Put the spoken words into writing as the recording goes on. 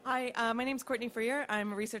Hi, my name is Courtney Freer.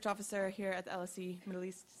 I'm a research officer here at the LSE Middle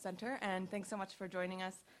East Center, and thanks so much for joining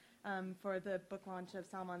us for the book launch of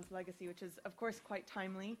Salman's Legacy, which is, of course, quite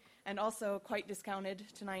timely and also quite discounted.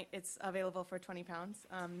 Tonight it's available for £20,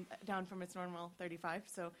 down from its normal 35,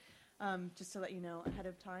 so just to let you know ahead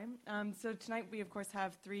of time. So tonight we, of course,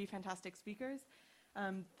 have three fantastic speakers.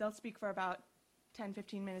 They'll speak for about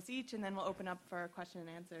 10-15 minutes each, and then we'll open up for question and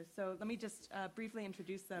answers. So let me just briefly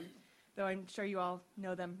introduce them, though I'm sure you all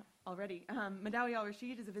know them already. Madawi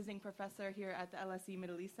Al-Rashid is a visiting professor here at the LSE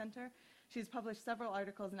Middle East Center. She's published several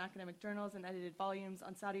articles in academic journals and edited volumes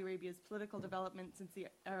on Saudi Arabia's political development since the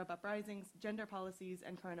Arab uprisings, gender policies,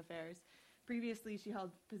 and current affairs. Previously, she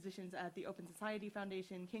held positions at the Open Society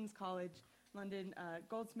Foundation, King's College, London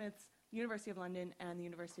Goldsmiths, University of London, and the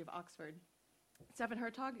University of Oxford. Stefan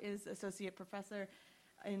Hertog is associate professor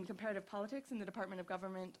in comparative politics in the Department of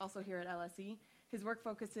Government, also here at LSE. His work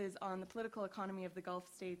focuses on the political economy of the Gulf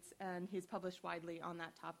states, and he's published widely on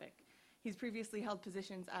that topic. He's previously held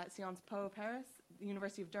positions at Sciences Po Paris, the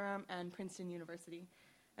University of Durham, and Princeton University.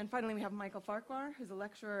 And finally, we have Michael Farquhar, who's a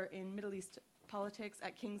lecturer in Middle East politics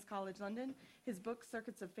at King's College London. His book,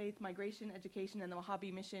 Circuits of Faith, Migration, Education, and the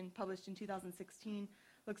Wahhabi Mission, published in 2016,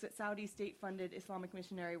 looks at Saudi state-funded Islamic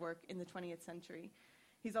missionary work in the 20th century.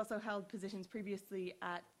 He's also held positions previously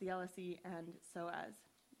at the LSE and SOAS.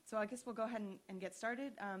 So I guess we'll go ahead and get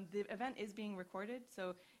started. The event is being recorded,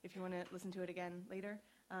 so if you want to listen to it again later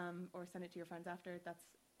or send it to your friends after, that's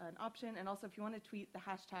an option. And also, if you want to tweet, the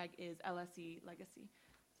hashtag is LSE Legacy.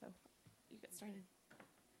 So you get started.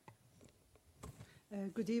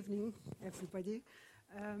 Good evening, everybody.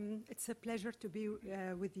 It's a pleasure to be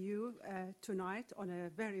with you tonight on a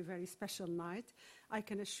very, very special night. I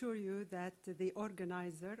can assure you that the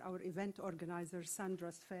organizer, our event organizer, Sandra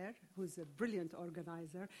Sfer, who's a brilliant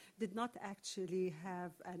organizer, did not actually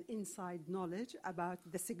have an inside knowledge about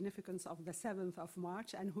the significance of the 7th of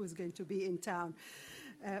March and who's going to be in town.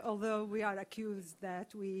 Although we are accused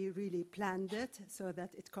that we really planned it so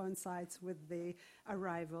that it coincides with the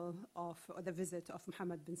arrival of, or the visit of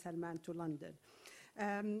Mohammed bin Salman to London.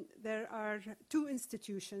 There are two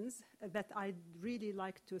institutions that I'd really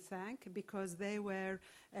like to thank because they were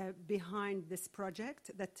behind this project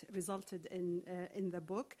that resulted in the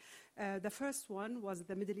book. The first one was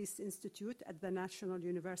the Middle East Institute at the National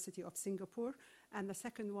University of Singapore, and the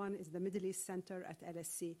second one is the Middle East Center at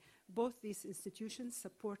LSE. Both these institutions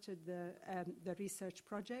supported the research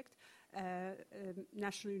project.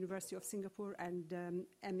 National University of Singapore and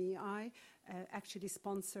MEI actually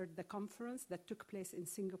sponsored the conference that took place in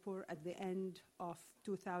Singapore at the end of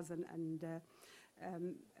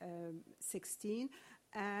 2016.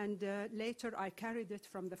 And later I carried it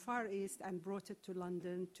from the Far East and brought it to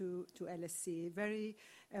London to LSE. Very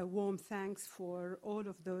warm thanks for all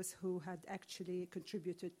of those who had actually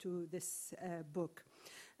contributed to this book.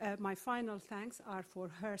 My final thanks are for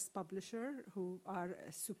Hearst Publisher, who are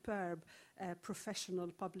superb professional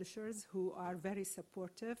publishers who are very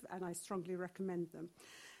supportive, and I strongly recommend them.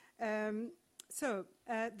 So,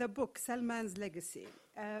 the book, Salman's Legacy.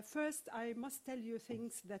 First, I must tell you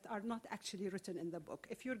things that are not actually written in the book.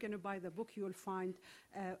 If you're going to buy the book, you will find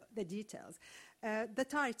the details. The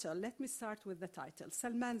title, let me start with the title,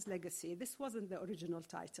 Salman's Legacy. This wasn't the original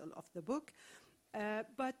title of the book.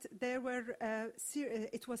 But there were,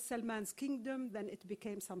 it was Salman's kingdom, then it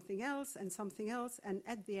became something else, and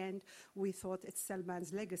at the end we thought it's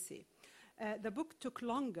Salman's legacy. The book took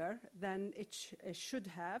longer than it should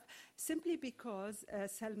have, simply because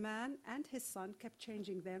Salman and his son kept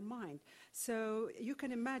changing their mind. So you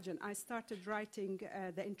can imagine, I started writing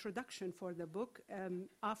the introduction for the book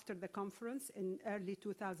after the conference in early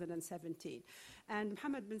 2017. And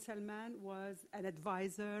Mohammed bin Salman was an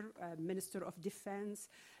advisor, Minister of Defense,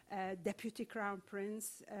 Deputy Crown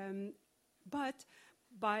Prince. But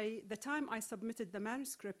by the time I submitted the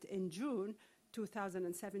manuscript in June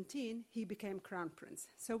 2017, he became Crown Prince.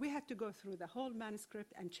 So we had to go through the whole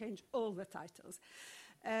manuscript and change all the titles.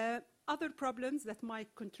 Other problems that my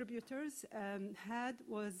contributors had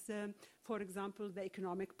was, for example, the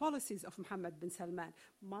economic policies of Mohammed bin Salman.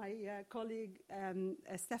 My colleague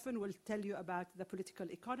Stefan will tell you about the political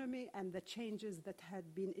economy and the changes that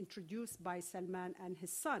had been introduced by Salman and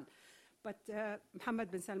his son. But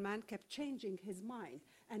Mohammed bin Salman kept changing his mind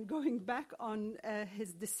and going back on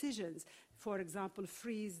his decisions. For example,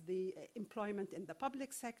 freeze the employment in the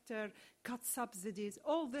public sector, cut subsidies.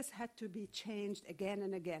 All this had to be changed again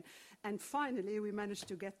and again. And finally, we managed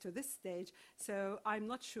to get to this stage. So I'm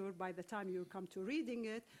not sure by the time you come to reading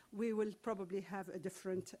it, we will probably have a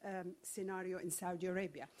different scenario in Saudi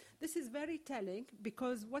Arabia. This is very telling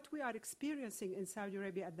because what we are experiencing in Saudi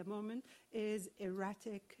Arabia at the moment is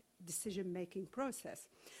erratic decision-making process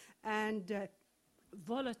and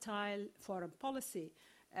volatile foreign policy,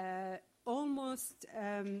 almost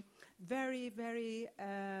very, very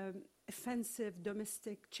offensive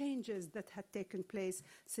domestic changes that had taken place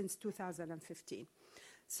since 2015.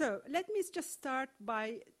 So let me just start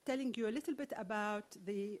by telling you a little bit about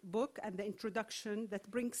the book and the introduction that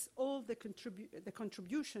brings all the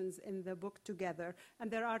contributions in the book together. And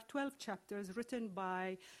there are 12 chapters written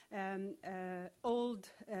by the old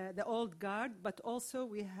guard, but also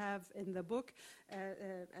we have in the book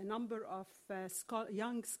a number of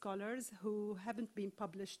young scholars who haven't been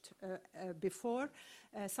published before.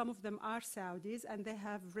 Some of them are Saudis, and they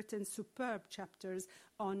have written superb chapters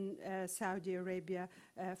on Saudi Arabia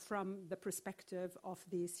from the perspective of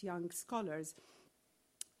these young scholars.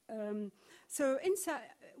 When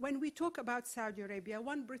we talk about Saudi Arabia,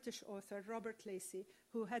 one British author, Robert Lacey,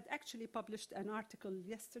 who had actually published an article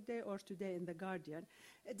yesterday or today in The Guardian,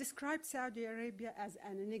 described Saudi Arabia as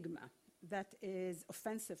an enigma that is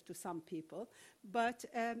offensive to some people, but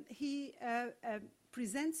he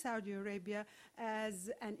presents Saudi Arabia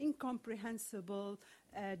as an incomprehensible,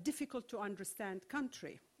 difficult to understand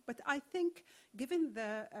country. But I think, given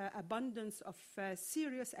the abundance of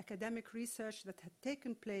serious academic research that had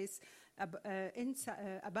taken place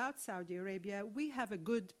about Saudi Arabia, we have a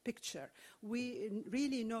good picture. We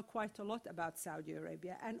really know quite a lot about Saudi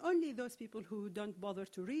Arabia, and only those people who don't bother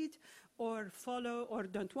to read or follow or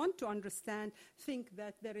don't want to understand think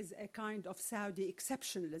that there is a kind of Saudi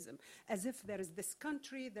exceptionalism, as if there is this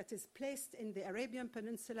country that is placed in the Arabian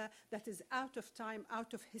Peninsula that is out of time,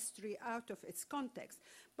 out of history, out of its context.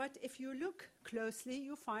 But if you look closely,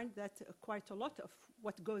 you find that quite a lot of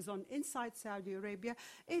what goes on inside Saudi Arabia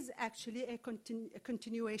is actually a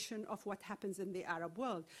continuation of what happens in the Arab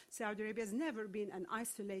world. Saudi Arabia has never been an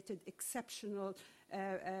isolated, exceptional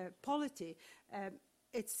polity.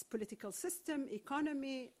 Its political system,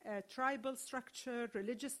 economy, tribal structure,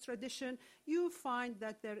 religious tradition, you find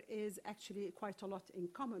that there is actually quite a lot in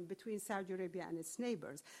common between Saudi Arabia and its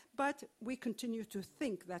neighbors. But we continue to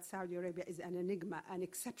think that Saudi Arabia is an enigma, an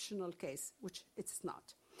exceptional case, which it's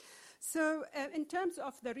not. So in terms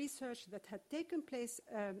of the research that had taken place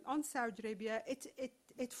on Saudi Arabia,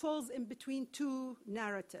 it falls in between two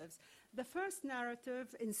narratives. The first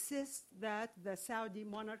narrative insists that the Saudi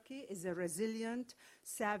monarchy is a resilient,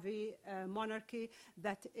 savvy monarchy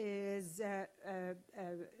that is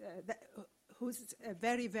who's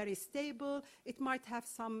very, very stable. It might have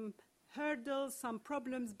some hurdles, some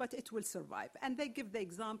problems, but it will survive. And they give the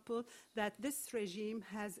example that this regime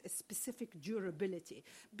has a specific durability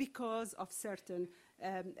because of certain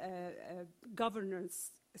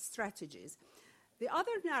governance strategies. The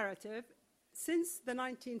other narrative, since the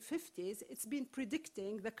 1950s, it's been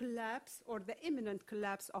predicting the collapse or the imminent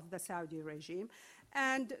collapse of the Saudi regime.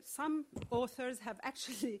 And some authors have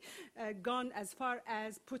actually gone as far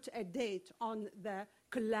as put a date on the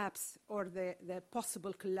collapse or the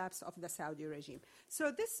possible collapse of the Saudi regime.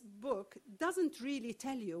 So this book doesn't really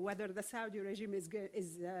tell you whether the Saudi regime is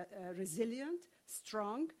resilient,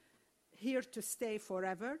 strong, here to stay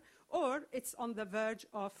forever, or it's on the verge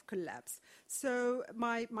of collapse. So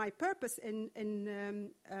my purpose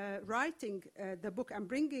in writing the book and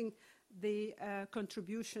bringing the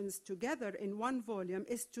contributions together in one volume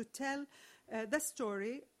is to tell the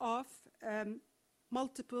story of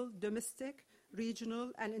multiple domestic,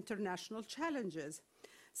 regional, and international challenges.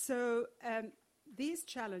 So these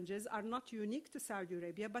challenges are not unique to Saudi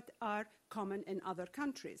Arabia, but are common in other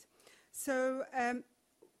countries. So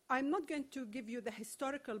I'm not going to give you the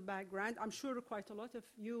historical background. I'm sure quite a lot of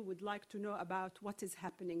you would like to know about what is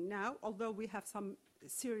happening now, although we have some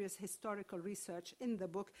serious historical research in the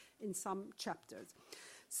book in some chapters.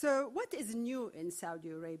 So what is new in Saudi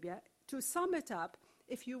Arabia? To sum it up,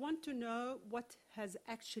 if you want to know what has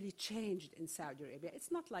actually changed in Saudi Arabia,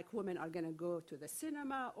 it's not like women are going to go to the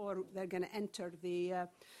cinema or they're going to enter the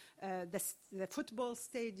football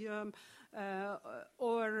stadium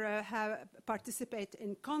or participate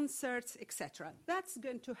in concerts, etc. That's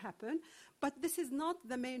going to happen, but this is not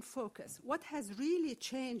the main focus. What has really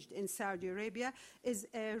changed in Saudi Arabia is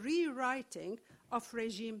a rewriting of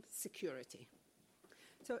regime security.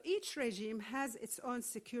 So each regime has its own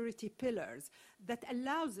security pillars that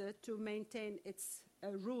allows it to maintain its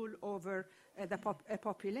rule over the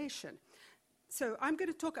population. So I'm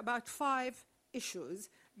going to talk about 5 issues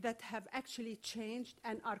that have actually changed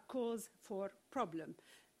and are cause for problem.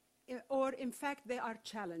 Or in fact, they are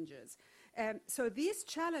challenges. So these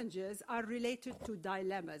challenges are related to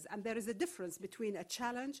dilemmas, and there is a difference between a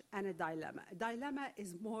challenge and a dilemma. A dilemma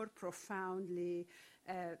is more profoundly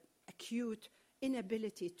acute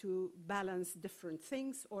inability to balance different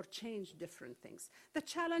things or change different things. The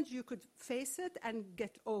challenge, you could face it and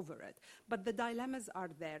get over it, but the dilemmas are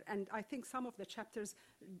there, and I think some of the chapters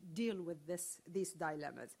deal with these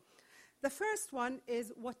dilemmas. The first one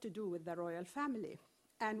is what to do with the royal family.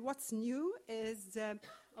 And what's new is a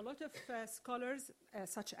lot of scholars,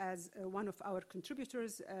 such as one of our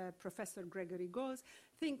contributors, Professor Gregory Gause,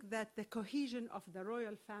 think that the cohesion of the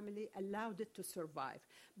royal family allowed it to survive.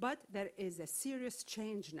 But there is a serious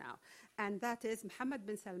change now, and that is Mohammed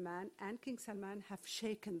bin Salman and King Salman have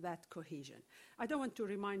shaken that cohesion. I don't want to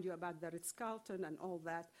remind you about the Ritz-Carlton and all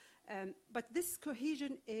that, but this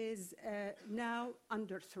cohesion is now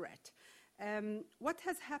under threat. What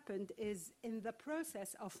has happened is, in the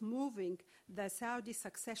process of moving the Saudi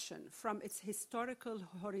succession from its historical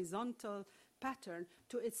horizontal pattern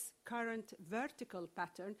to its current vertical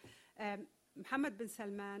pattern, Mohammed bin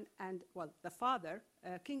Salman and, well, the father,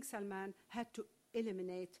 King Salman, had to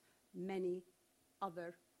eliminate many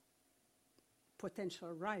other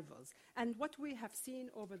potential rivals. And what we have seen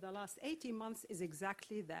over the last 18 months is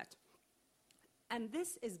exactly that. And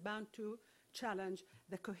this is bound to challenge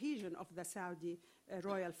the cohesion of the Saudi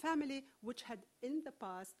royal family, which had in the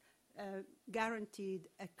past guaranteed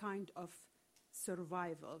a kind of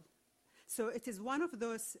survival. So it is one of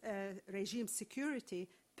those regime security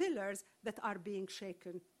pillars that are being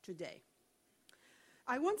shaken today.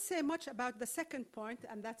 I won't say much about the second point,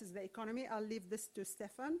 and that is the economy. I'll leave this to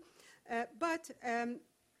Stefan. But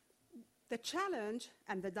the challenge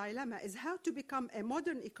and the dilemma is how to become a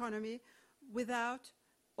modern economy without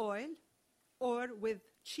oil, or with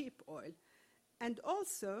cheap oil, and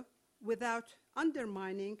also without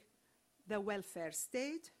undermining the welfare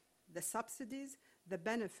state, the subsidies, the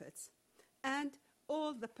benefits, and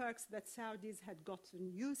all the perks that Saudis had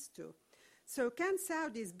gotten used to. So can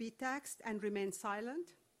Saudis be taxed and remain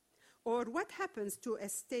silent? Or what happens to a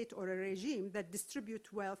state or a regime that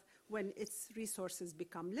distributes wealth when its resources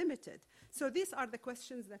become limited? So these are the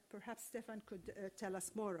questions that perhaps Stefan could tell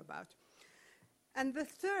us more about. And the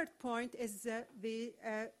third point is the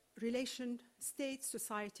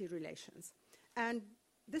state-society relations. And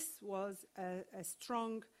this was a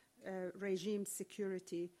strong regime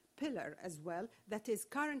security pillar as well that is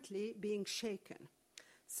currently being shaken.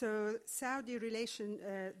 So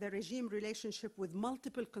the regime relationship with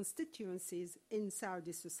multiple constituencies in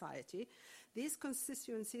Saudi society, these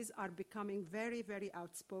constituencies are becoming very, very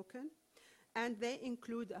outspoken, and they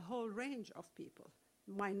include a whole range of people,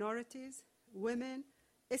 minorities, women,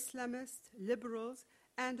 Islamists, liberals,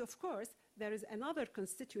 and of course, there is another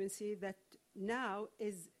constituency that now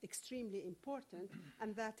is extremely important,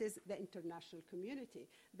 and that is the international community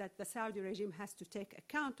that the Saudi regime has to take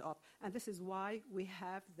account of. And this is why we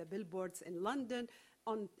have the billboards in London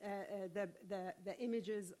on the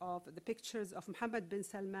images of the pictures of Mohammed bin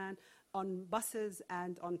Salman on buses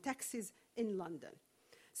and on taxis in London.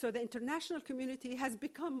 So the international community has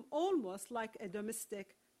become almost like a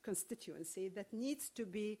domestic constituency that needs to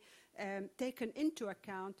be taken into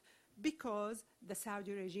account, because the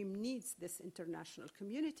Saudi regime needs this international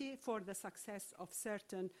community for the success of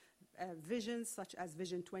certain visions, such as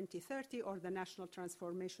Vision 2030 or the National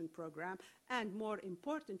Transformation Program, and more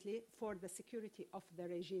importantly, for the security of the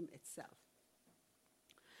regime itself.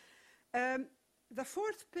 The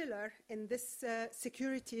fourth pillar in this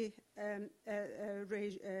security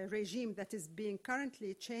regime that is being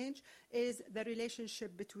currently changed is the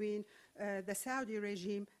relationship between the Saudi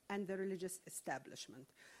regime and the religious establishment.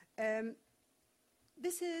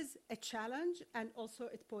 This is a challenge, and also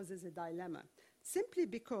it poses a dilemma, simply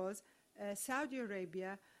because Saudi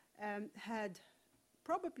Arabia had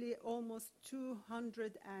probably almost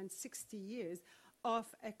 260 years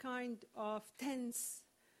of a kind of tense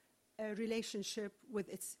relationship with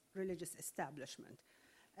its religious establishment.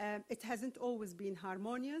 It hasn't always been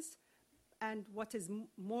harmonious, and what is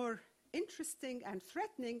more interesting and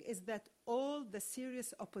threatening is that all the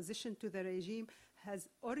serious opposition to the regime has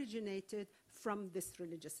originated from this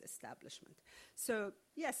religious establishment. So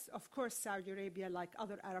yes, of course, Saudi Arabia, like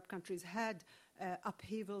other Arab countries, had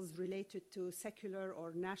upheavals related to secular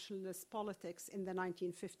or nationalist politics in the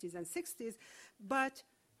 1950s and 60s, but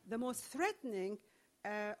the most threatening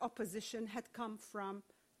opposition had come from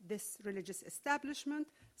this religious establishment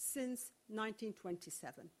since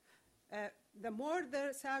 1927. The more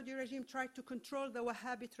the Saudi regime tried to control the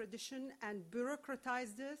Wahhabi tradition and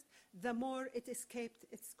bureaucratize this, the more it escaped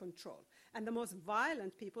its control. And the most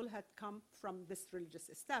violent people had come from this religious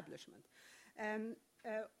establishment.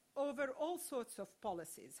 Over all sorts of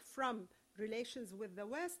policies, from relations with the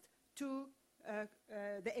West to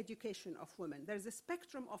the education of women. There's a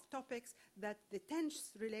spectrum of topics that the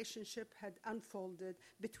tense relationship had unfolded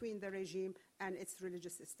between the regime and its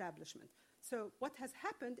religious establishment. So what has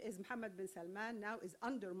happened is Mohammed bin Salman now is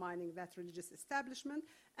undermining that religious establishment,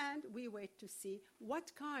 and we wait to see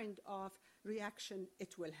what kind of reaction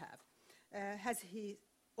it will have. Has he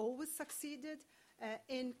always succeeded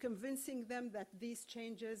in convincing them that these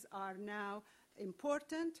changes are now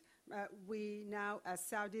important? We now, as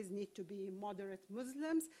Saudis, need to be moderate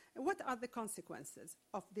Muslims. What are the consequences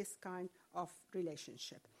of this kind of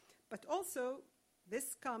relationship? But also,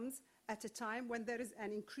 this comes at a time when there is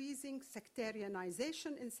an increasing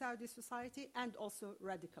sectarianization in Saudi society and also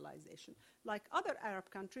radicalization. Like other Arab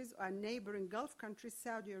countries or neighboring Gulf countries,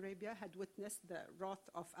 Saudi Arabia had witnessed the wrath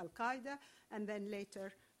of Al-Qaeda and then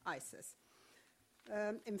later ISIS.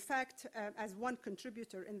 In fact, as one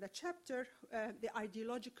contributor in the chapter, the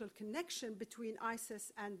ideological connection between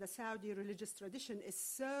ISIS and the Saudi religious tradition is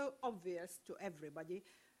so obvious to everybody,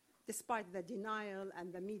 despite the denial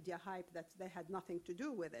and the media hype that they had nothing to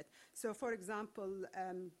do with it. So, for example,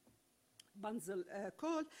 Banzel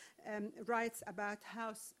Kohl writes about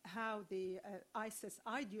how the ISIS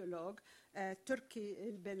ideologue, Turki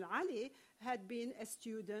bin Ali, had been a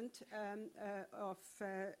student of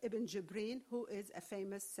Ibn Jibrin, who is a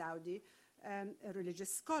famous Saudi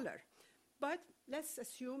religious scholar. But let's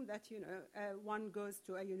assume that one goes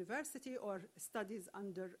to a university or studies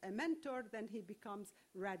under a mentor, then he becomes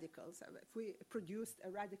radical. So if we produced a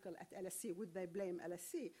radical at LSE, would they blame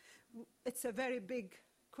LSE? It's a very big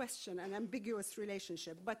question, an ambiguous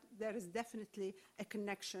relationship, but there is definitely a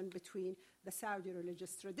connection between the Saudi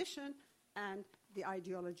religious tradition and the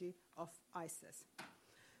ideology of ISIS.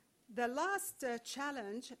 The last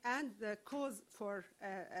challenge and the cause for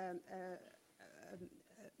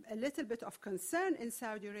a little bit of concern in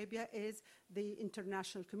Saudi Arabia is the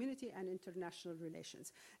international community and international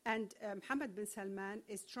relations. And Mohammed bin Salman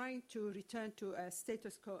is trying to return to a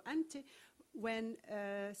status quo ante when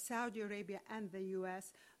Saudi Arabia and the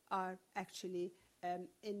US are actually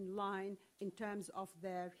in line in terms of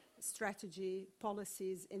their strategy,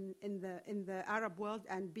 policies in the Arab world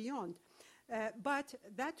and beyond. But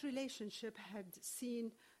that relationship had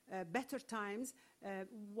seen better times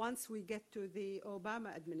once we get to the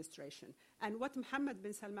Obama administration. And what Mohammed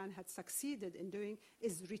bin Salman had succeeded in doing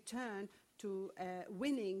is return to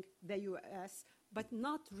winning the US, but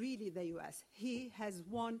not really the US. He has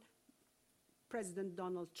won President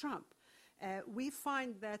Donald Trump. We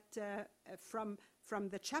find that from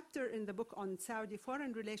the chapter in the book on Saudi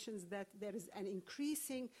foreign relations that there is an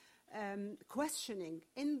increasing questioning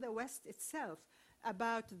in the West itself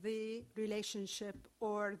about the relationship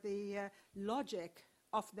or the logic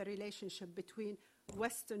of the relationship between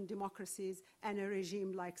Western democracies and a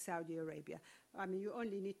regime like Saudi Arabia. I mean, you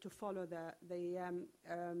only need to follow the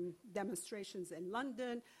demonstrations in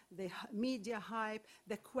London, the media hype,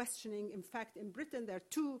 the questioning. In fact, in Britain, there are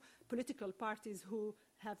two political parties who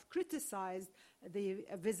have criticized the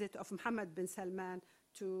visit of Mohammed bin Salman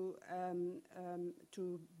to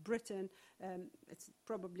Britain. It's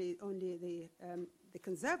probably only the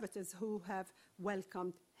conservatives who have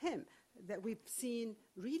welcomed him. That we've seen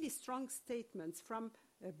really strong statements from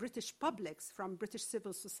British publics, from British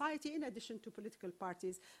civil society, in addition to political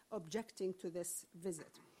parties objecting to this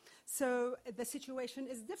visit. So the situation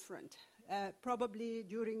is different. Probably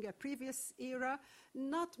during a previous era,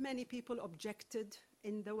 not many people objected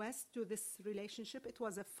in the West to this relationship. It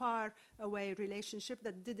was a far away relationship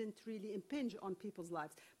that didn't really impinge on people's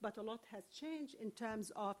lives. But a lot has changed in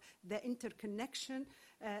terms of the interconnection,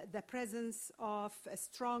 the presence of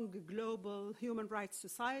strong global human rights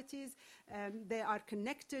societies. They are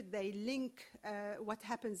connected. They link what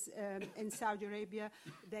happens in Saudi Arabia.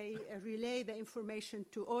 They relay the information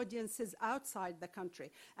to audiences outside the country.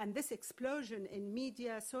 And this explosion in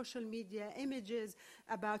media, social media images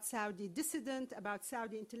about Saudi dissident, about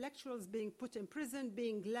Saudi intellectuals being put in prison,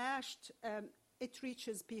 being lashed, it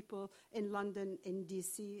reaches people in London, in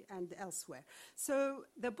DC, and elsewhere. So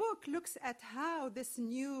the book looks at how this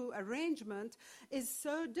new arrangement is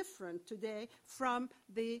so different today from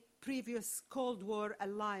the previous Cold War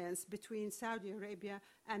alliance between Saudi Arabia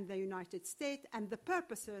and the United States and the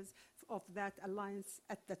purposes of that alliance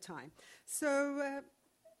at the time. So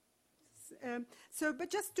Yes. But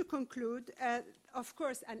just to conclude, of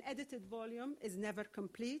course, an edited volume is never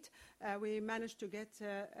complete. We managed to get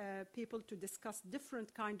people to discuss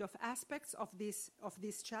different kind of aspects of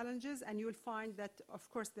these challenges, and you'll find that, of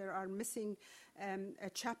course, there are missing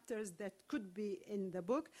chapters that could be in the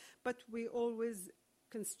book, but we always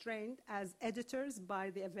constrained as editors by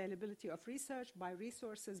the availability of research, by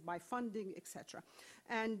resources, by funding, etc.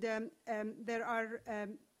 And there are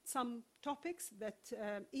some topics that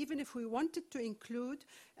even if we wanted to include,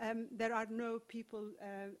 there are no people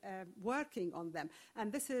working on them.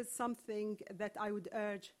 And this is something that I would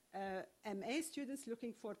urge MA students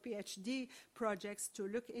looking for PhD projects to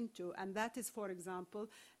look into. And that is, for example,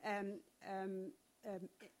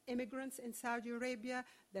 immigrants in Saudi Arabia.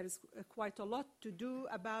 There is quite a lot to do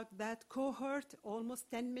about that cohort, almost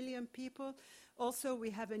 10 million people. Also, we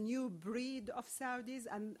have a new breed of Saudis,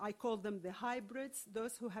 and I call them the hybrids,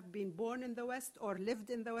 those who have been born in the West or lived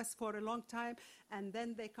in the West for a long time, and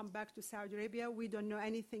then they come back to Saudi Arabia. We don't know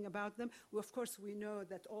anything about them. Of course, we know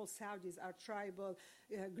that all Saudis are tribal,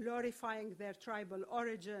 glorifying their tribal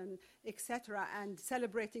origin, etc., and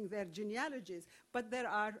celebrating their genealogies. But there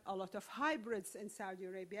are a lot of hybrids in Saudi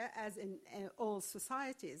Arabia, as in all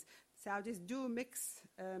societies. Saudis do mix,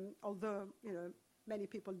 although, many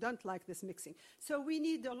people don't like this mixing. So we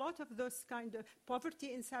need a lot of those kind of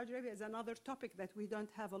poverty in Saudi Arabia is another topic that we don't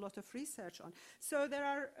have a lot of research on. So there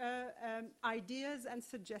are ideas and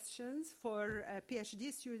suggestions for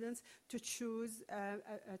PhD students to choose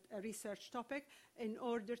a research topic in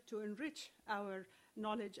order to enrich our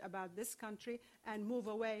knowledge about this country and move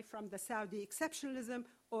away from the Saudi exceptionalism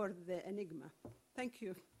or the enigma. Thank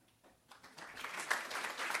you.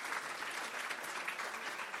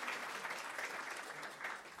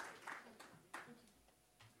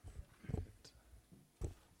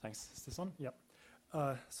 Thanks. Is this on? Yep.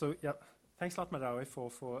 Thanks a lot, Madawi,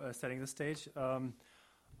 for setting the stage.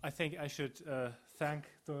 I think I should thank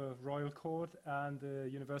the Royal Court and the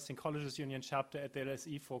University and Colleges Union chapter at the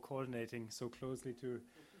LSE for coordinating so closely to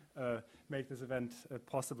make this event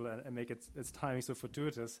possible and make its timing so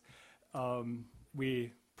fortuitous.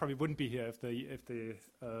 We probably wouldn't be here if the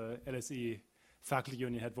LSE faculty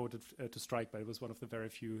union had voted to strike, but it was one of the very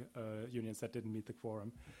few unions that didn't meet the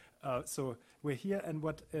quorum. So we're here, and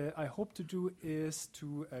what I hope to do is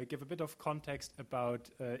to give a bit of context about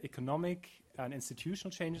economic and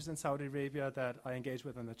institutional changes in Saudi Arabia that I engage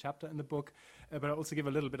with in the chapter in the book, but I also give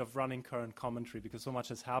a little bit of running current commentary because so much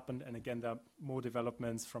has happened, and again, there are more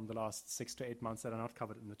developments from the last 6 to 8 months that are not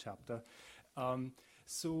covered in the chapter.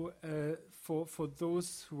 So for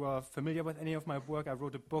those who are familiar with any of my work, I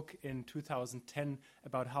wrote a book in 2010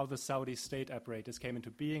 about how the Saudi state apparatus came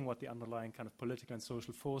into being, what the underlying kind of political and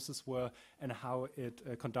social forces were, and how it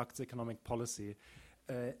conducts economic policy.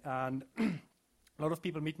 And a lot of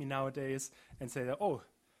people meet me nowadays and say that, oh,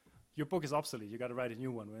 your book is obsolete, you got to write a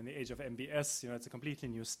new one. We're in the age of MBS, it's a completely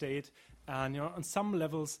new state. And on some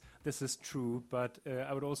levels, this is true, but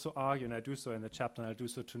I would also argue, and I do so in the chapter, and I'll do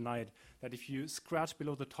so tonight, that if you scratch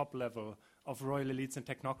below the top level of royal elites and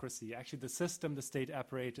technocracy, actually the system, the state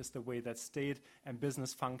apparatus, the way that state and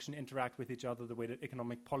business function interact with each other, the way that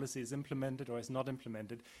economic policy is implemented or is not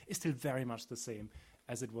implemented, is still very much the same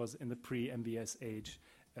as it was in the pre-MBS age.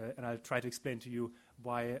 And I'll try to explain to you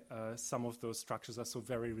why some of those structures are so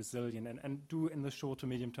very resilient and do in the short to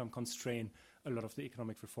medium term constrain a lot of the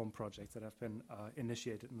economic reform projects that have been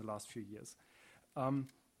initiated in the last few years.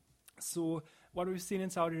 So what we've seen in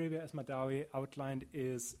Saudi Arabia, as Madawi outlined,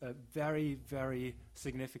 is a very, very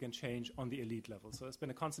significant change on the elite level. So there's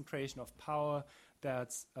been a concentration of power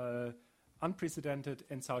that's unprecedented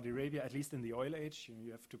in Saudi Arabia, at least in the oil age.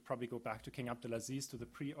 You have to probably go back to King Abdulaziz, to the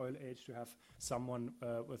pre-oil age, to have someone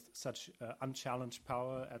with such unchallenged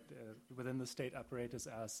power within the state apparatus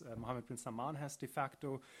as Mohammed bin Salman has de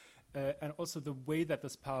facto. And also the way that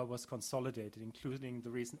this power was consolidated, including the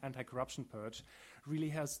recent anti-corruption purge, really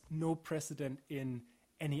has no precedent in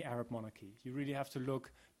any Arab monarchy. You really have to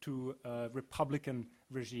look to Republican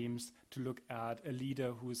regimes to look at a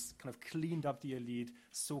leader who's kind of cleaned up the elite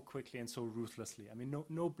so quickly and so ruthlessly. I mean,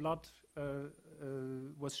 no blood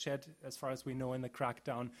was shed, as far as we know, in the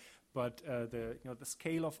crackdown, but the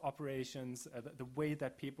scale of operations, the way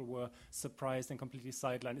that people were surprised and completely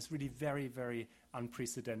sidelined is really very, very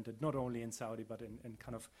unprecedented, not only in Saudi, but in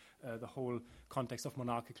kind of the whole context of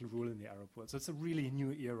monarchical rule in the Arab world. So it's a really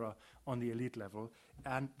new era on the elite level.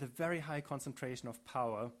 And the very high concentration of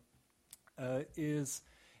power is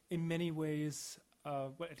in many ways,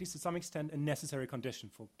 well, at least to some extent, a necessary condition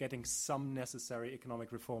for getting some necessary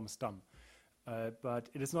economic reforms done. But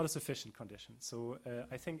it is not a sufficient condition. So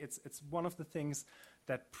I think it's one of the things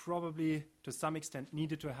that probably to some extent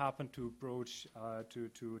needed to happen to broach,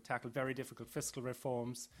 to tackle very difficult fiscal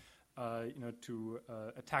reforms, to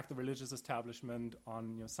attack the religious establishment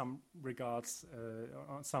on some regards,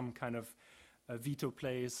 on some kind of veto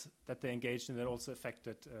plays that they engaged in that also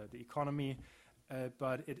affected the economy.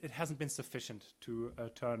 But it hasn't been sufficient to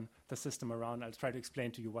turn the system around. I'll try to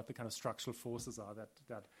explain to you what the kind of structural forces are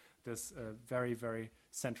that this very, very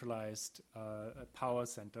centralized power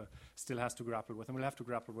center still has to grapple with, and will have to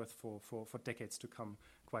grapple with for decades to come,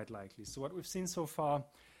 quite likely. So what we've seen so far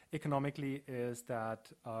economically is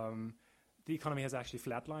that the economy has actually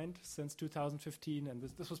flatlined since 2015, and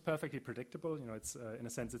this was perfectly predictable. It's in a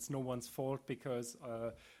sense, it's no one's fault because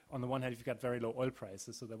on the one hand, you've got very low oil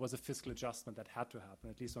prices, so there was a fiscal adjustment that had to happen,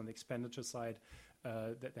 at least on the expenditure side,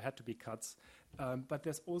 that there had to be cuts. But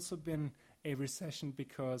there's also been a recession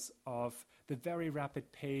because of the very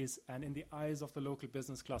rapid pace and, in the eyes of the local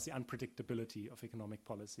business class, the unpredictability of economic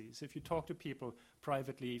policies. If you talk to people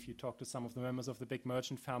privately, if you talk to some of the members of the big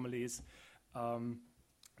merchant families,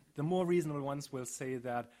 the more reasonable ones will say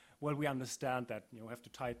that, well, we understand that we have to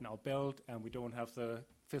tighten our belt and we don't have the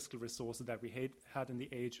fiscal resources that we had in the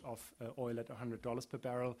age of oil at $100 per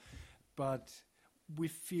barrel, but we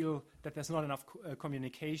feel that there's not enough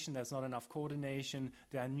communication, there's not enough coordination.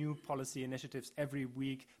 There are new policy initiatives every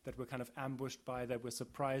week that we're kind of ambushed by, that we're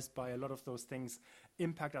surprised by. A lot of those things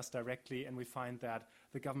impact us directly, and we find that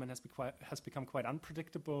the government has become quite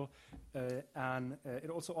unpredictable, and it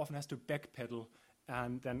also often has to backpedal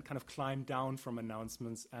and then kind of climb down from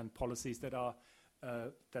announcements and policies that are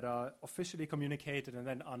officially communicated and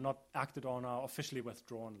then are not acted on, are officially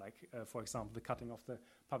withdrawn, like, for example, the cutting of the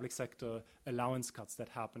public sector allowance cuts that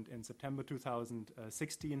happened in September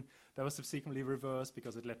 2016. That was subsequently reversed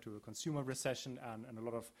because it led to a consumer recession and a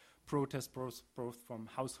lot of protests, both from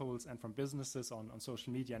households and from businesses on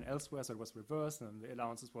social media and elsewhere. So it was reversed, and the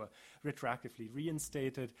allowances were retroactively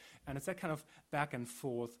reinstated. And it's that kind of back and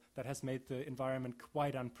forth that has made the environment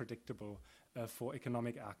quite unpredictable for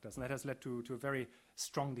economic actors. And that has led to a very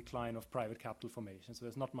strong decline of private capital formation. So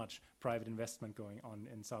there's not much private investment going on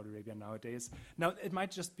in Saudi Arabia nowadays. Now, it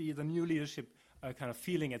might just be the new leadership kind of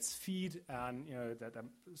feeling its feet, and that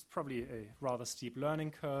it's probably a rather steep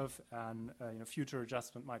learning curve, and future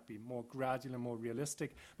adjustment might be more gradual and more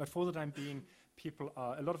realistic. But for the time being,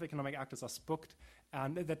 a lot of economic actors are spooked,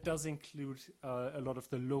 and that does include a lot of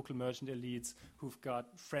the local merchant elites who've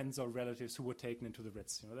got friends or relatives who were taken into the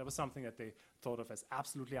Ritz. That was something that they thought of as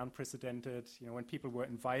absolutely unprecedented. When people were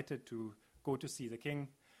invited to go to see the king,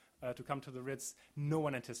 to come to the Ritz, no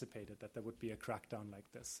one anticipated that there would be a crackdown like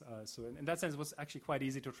this. So in that sense, it was actually quite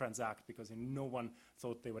easy to transact because no one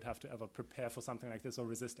thought they would have to ever prepare for something like this or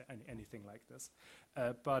resist anything like this.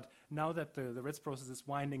 But now that the Ritz process is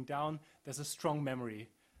winding down, there's a strong memory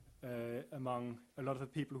among a lot of the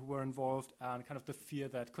people who were involved, and kind of the fear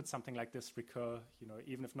that could something like this recur,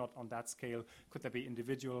 even if not on that scale, could there be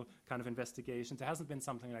individual kind of investigations? There hasn't been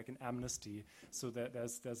something like an amnesty, so that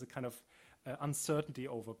there's a kind of uncertainty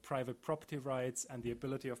over private property rights and the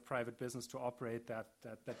ability of private business to operate that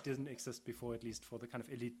didn't exist before, at least for the kind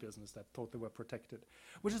of elite business that thought they were protected.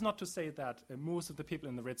 Which is not to say that most of the people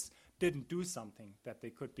in the Ritz didn't do something that they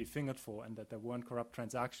could be fingered for and that there weren't corrupt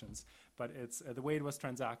transactions, but it's the way it was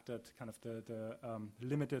transacted, kind of the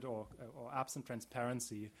limited or absent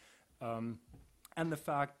transparency, and the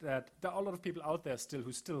fact that there are a lot of people out there still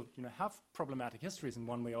who still have problematic histories in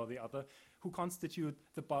one way or the other, who constitute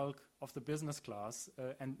the bulk of the business class,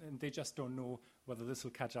 and they just don't know whether this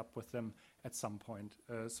will catch up with them at some point.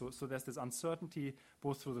 So there's this uncertainty,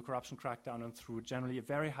 both through the corruption crackdown and through generally a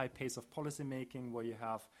very high pace of policy making, where you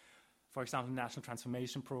have, for example, the National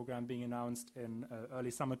Transformation Program being announced in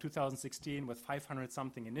early summer 2016 with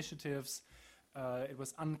 500-something initiatives. It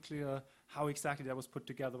was unclear how exactly that was put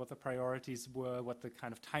together, what the priorities were, what the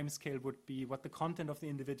kind of timescale would be, what the content of the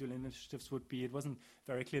individual initiatives would be. It wasn't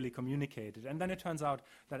very clearly communicated. And then it turns out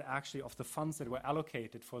that actually of the funds that were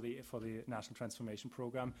allocated for the National Transformation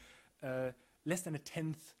Program, less than a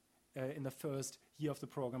tenth in the first year of the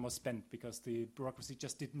program was spent because the bureaucracy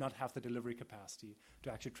just did not have the delivery capacity to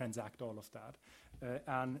actually transact all of that.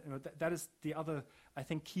 And that is the other, I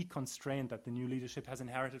think, key constraint that the new leadership has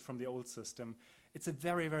inherited from the old system. It's a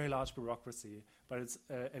very, very large bureaucracy, but it's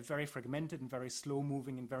a very fragmented and very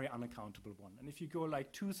slow-moving and very unaccountable one. And if you go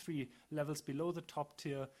like 2-3 levels below the top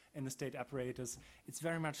tier in the state apparatus, it's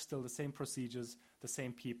very much still the same procedures, the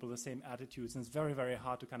same people, the same attitudes, and it's very, very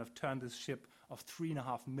hard to kind of turn this ship of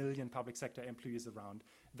 3.5 million public sector employees around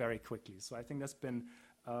very quickly. So I think there's been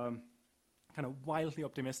kind of wildly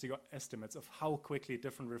optimistic estimates of how quickly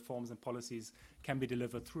different reforms and policies can be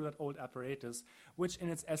delivered through that old apparatus, which in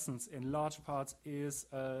its essence, in large parts, is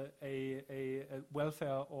a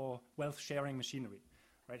welfare or wealth-sharing machinery.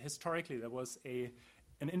 Right? Historically, there was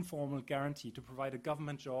an informal guarantee to provide a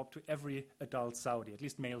government job to every adult Saudi, at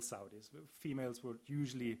least male Saudis. Females were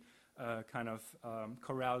usually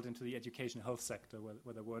corralled into the education health sector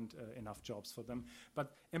where there weren't enough jobs for them.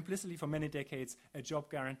 But implicitly for many decades, a job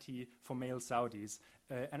guarantee for male Saudis.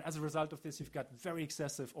 And as a result of this, you've got very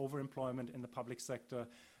excessive overemployment in the public sector,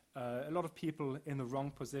 a lot of people in the wrong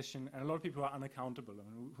position, and a lot of people who are unaccountable,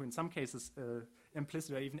 and who in some cases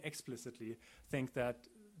implicitly or even explicitly think that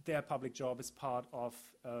their public job is part of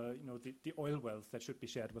the oil wealth that should be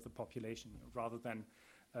shared with the population, rather than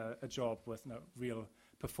a job with real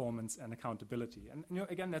performance and accountability. And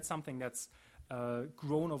again, that's something that's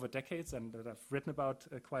grown over decades and that I've written about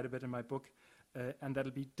quite a bit in my book, and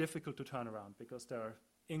that'll be difficult to turn around because there are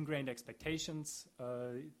ingrained expectations.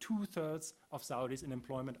 2/3 of Saudis in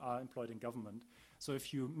employment are employed in government. So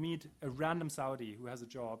if you meet a random Saudi who has a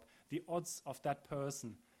job, the odds of that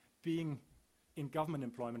person being in government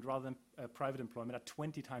employment rather than private employment are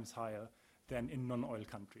 20 times higher than in non-oil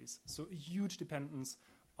countries. So a huge dependence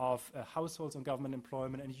of households on government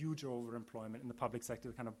employment and huge overemployment in the public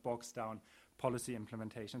sector kind of bogs down policy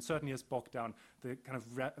implementation. Certainly has bogged down the kind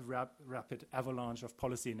of rapid avalanche of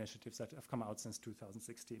policy initiatives that have come out since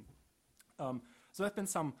 2016. So there have been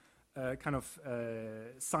some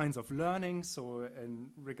signs of learning. So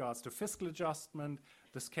in regards to fiscal adjustment,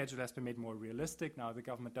 the schedule has been made more realistic. Now the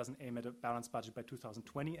government doesn't aim at a balanced budget by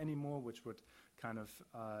 2020 anymore, which would kind of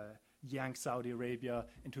yank Saudi Arabia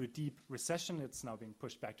into a deep recession. It's now being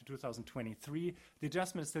pushed back to 2023. The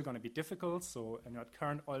adjustment is still going to be difficult. So at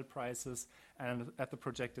current oil prices and at the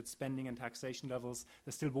projected spending and taxation levels,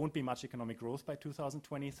 there still won't be much economic growth by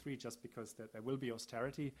 2023 just because there will be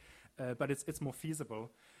austerity. But it's more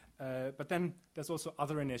feasible. But then there's also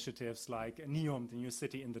other initiatives like NEOM, the new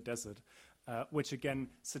city in the desert, which again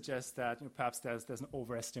suggests that perhaps there's an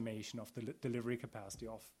overestimation of the delivery capacity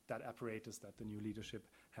of that apparatus that the new leadership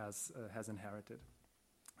has inherited.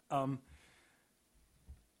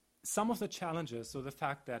 Some of the challenges, so the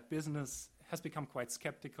fact that business has become quite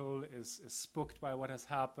skeptical, is spooked by what has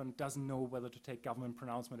happened, doesn't know whether to take government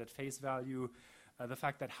pronouncement at face value, the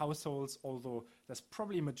fact that households, although there's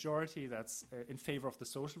probably a majority that's in favor of the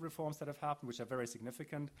social reforms that have happened, which are very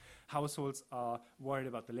significant, households are worried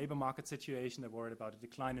about the labor market situation, they're worried about a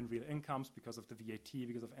decline in real incomes because of the VAT,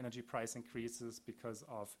 because of energy price increases, because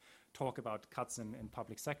of talk about cuts in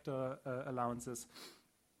public sector allowances.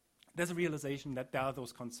 There's a realization that there are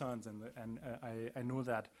those concerns, and I know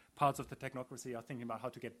that parts of the technocracy are thinking about how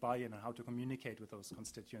to get buy-in and how to communicate with those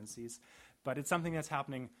constituencies. But it's something that's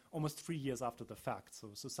happening almost 3 years after the fact,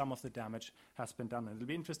 so some of the damage has been done. And it'll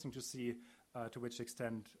be interesting to see to which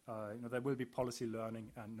extent there will be policy learning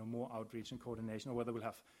and more outreach and coordination, or whether we'll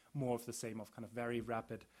have more of the same of kind of very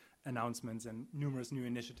rapid announcements and numerous new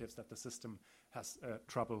initiatives that the system has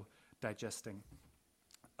trouble digesting.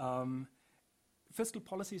 Fiscal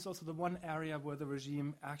policy is also the one area where the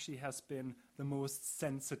regime actually has been the most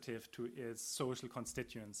sensitive to its social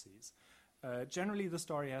constituencies. Generally, the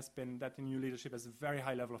story has been that the new leadership has a very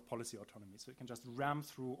high level of policy autonomy, so it can just ram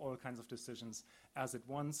through all kinds of decisions as it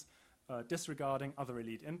wants, disregarding other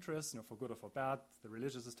elite interests, for good or for bad, the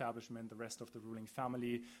religious establishment, the rest of the ruling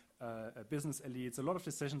family, business elites. A lot of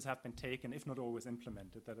decisions have been taken, if not always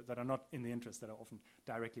implemented, that are not in the interest, that are often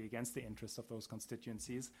directly against the interests of those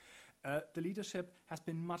constituencies. The leadership has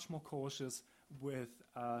been much more cautious with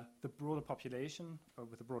the broader population,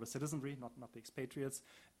 with the broader citizenry, not the expatriates,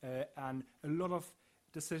 and a lot of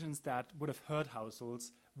decisions that would have hurt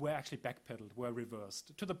households were actually backpedaled, were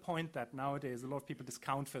reversed, to the point that nowadays a lot of people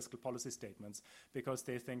discount fiscal policy statements because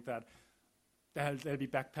they think that they'll be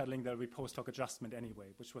backpedaling, there'll be post hoc adjustment anyway,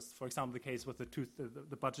 which was, for example, the case with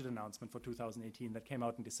the budget announcement for 2018 that came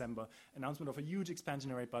out in December, announcement of a huge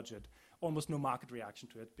expansionary budget, almost no market reaction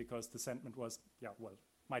to it because the sentiment was,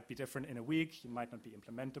 might be different in a week, it might not be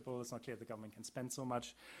implementable, it's not clear the government can spend so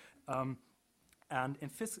much. And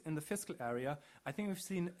in the fiscal area, I think we've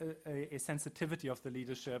seen a sensitivity of the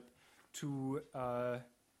leadership to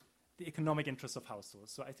the economic interests of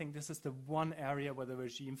households. So I think this is the one area where the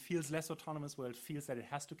regime feels less autonomous, where it feels that it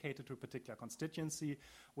has to cater to a particular constituency,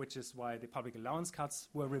 which is why the public allowance cuts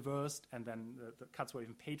were reversed, and then the cuts were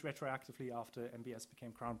even paid retroactively after MBS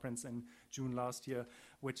became crown prince in June last year,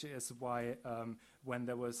 which is why when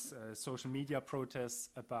there was social media protests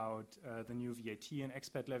about the new VAT and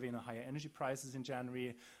expat levy and higher energy prices in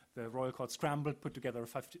January, the royal court scrambled, put together a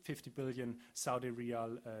 50 billion Saudi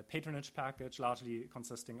riyal patronage package, largely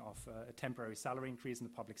consisting of a temporary salary increase in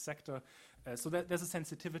the public sector. So there's a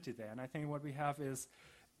sensitivity there. And I think what we have is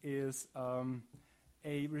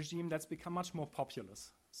a regime that's become much more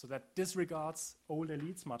populist, so that disregards old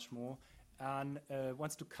elites much more and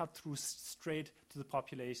wants to cut through straight to the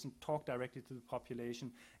population, talk directly to the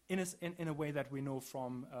population in a way that we know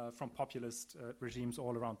from populist regimes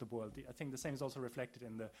all around the world. I think the same is also reflected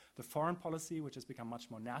in the foreign policy, which has become much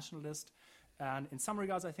more nationalist. And in some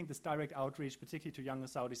regards, I think this direct outreach, particularly to younger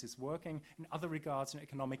Saudis, is working. In other regards,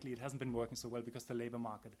 economically, it hasn't been working so well because the labor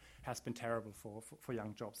market has been terrible for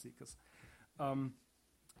young job seekers.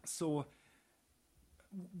 So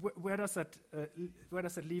where does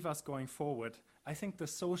that leave us going forward? I think the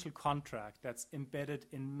social contract that's embedded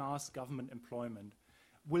in mass government employment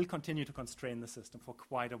will continue to constrain the system for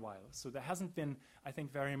quite a while. So there hasn't been, I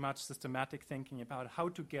think, very much systematic thinking about how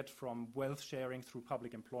to get from wealth sharing through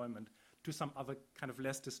public employment to some other kind of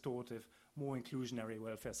less distortive, more inclusionary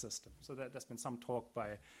welfare system. So there's been some talk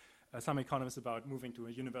by some economists about moving to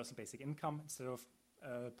a universal basic income instead of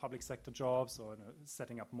public sector jobs, or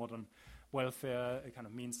setting up modern welfare, a kind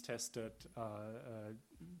of means-tested,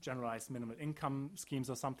 generalized minimal income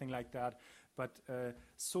schemes or something like that. But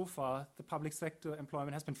so far, the public sector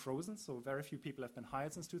employment has been frozen, so very few people have been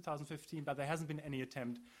hired since 2015, but there hasn't been any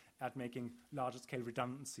attempt at making larger-scale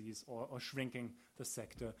redundancies or shrinking the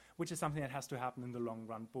sector, which is something that has to happen in the long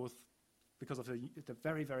run, both because of the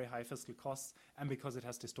very, very high fiscal costs and because it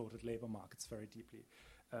has distorted labor markets very deeply.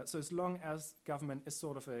 So as long as government is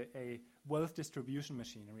sort of a wealth distribution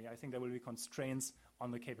machinery, I think there will be constraints on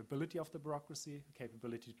the capability of the bureaucracy, the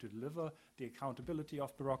capability to deliver, the accountability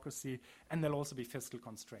of bureaucracy, and there'll also be fiscal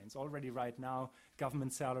constraints. Already right now,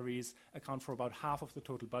 government salaries account for about half of the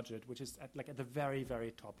total budget, which is at the very,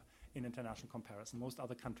 very top in international comparison. Most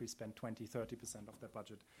other countries spend 20-30% of their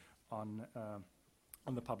budget on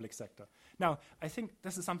the public sector. Now, I think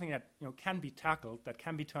this is something that can be tackled, that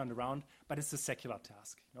can be turned around, but it's a secular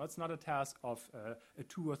task. It's not a task of a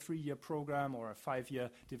 2 or 3 year program or a 5-year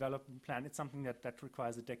development plan. It's something that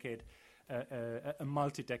requires a decade, a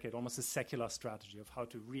multi-decade, almost a secular strategy of how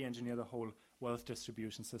to re-engineer the whole wealth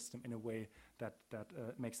distribution system in a way that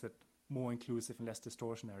makes it more inclusive and less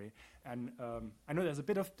distortionary. And I know there's a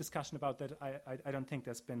bit of discussion about that. I don't think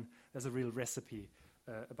there's a real recipe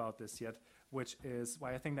about this yet, which is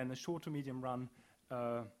why I think that in the short to medium run,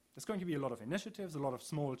 there's going to be a lot of initiatives, a lot of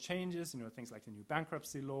small changes, things like the new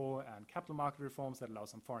bankruptcy law and capital market reforms that allow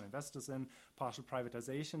some foreign investors in, partial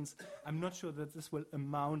privatizations. I'm not sure that this will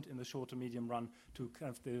amount in the short to medium run to kind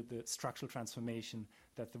of the structural transformation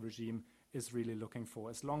that the regime is really looking for,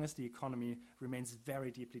 as long as the economy remains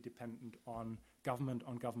very deeply dependent on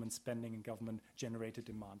government spending and government-generated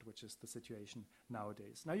demand, which is the situation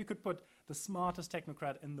nowadays. Now, you could put the smartest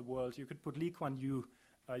technocrat in the world, you could put Lee Kuan Yew,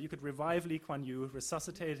 you could revive Lee Kuan Yew,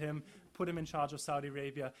 resuscitate him, put him in charge of Saudi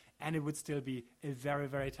Arabia, and it would still be a very,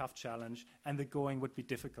 very tough challenge, and the going would be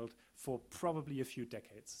difficult for probably a few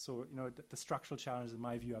decades. So, the structural challenges, in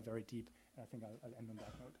my view, are very deep, and I think I'll end on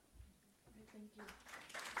that note. Thank you.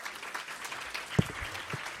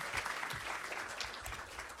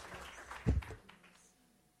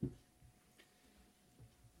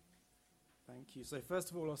 Thank you. So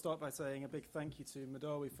first of all, I'll start by saying a big thank you to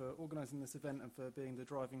Madawi for organising this event and for being the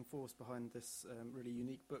driving force behind this really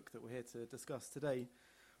unique book that we're here to discuss today.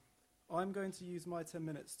 I'm going to use my 10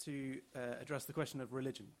 minutes to address the question of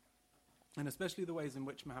religion, and especially the ways in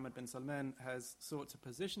which Mohammed bin Salman has sought to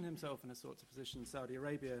position himself and has sought to position Saudi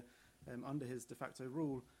Arabia under his de facto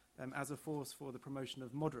rule as a force for the promotion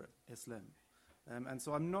of moderate Islam. And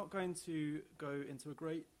so I'm not going to go into a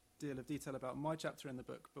great deal of detail about my chapter in the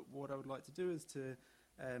book, but what I would like to do is to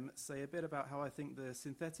say a bit about how I think the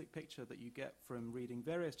synthetic picture that you get from reading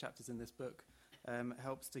various chapters in this book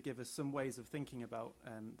helps to give us some ways of thinking about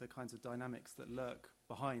the kinds of dynamics that lurk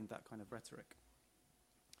behind that kind of rhetoric.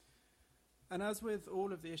 And as with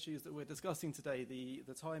all of the issues that we're discussing today,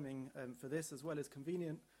 the timing for this as well is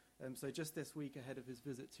convenient. So just this week ahead of his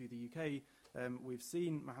visit to the UK, we've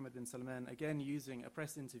seen Mohammed bin Salman again using a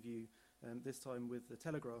press interview, this time with The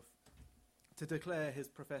Telegraph, to declare his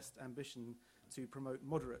professed ambition to promote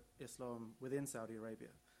moderate Islam within Saudi Arabia,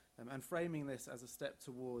 and framing this as a step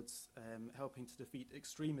towards helping to defeat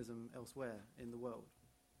extremism elsewhere in the world.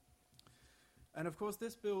 And of course,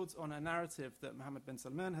 this builds on a narrative that Mohammed bin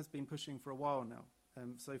Salman has been pushing for a while now.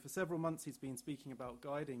 So for several months, he's been speaking about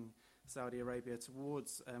guiding Saudi Arabia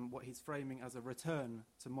towards what he's framing as a return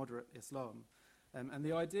to moderate Islam. And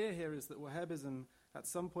the idea here is that Wahhabism, at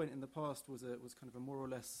some point in the past, was kind of a more or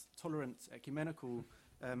less tolerant ecumenical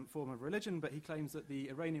form of religion, but he claims that the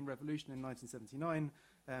Iranian Revolution in 1979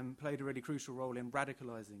 played a really crucial role in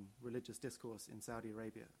radicalizing religious discourse in Saudi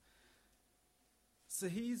Arabia. So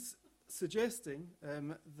he's suggesting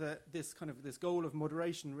that this goal of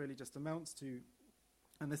moderation really just amounts to,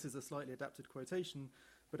 and this is a slightly adapted quotation,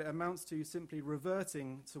 but it amounts to simply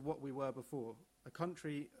reverting to what we were before, a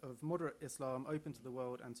country of moderate Islam open to the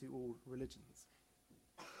world and to all religions.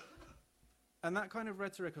 And that kind of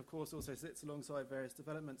rhetoric, of course, also sits alongside various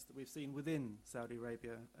developments that we've seen within Saudi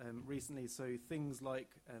Arabia recently. So things like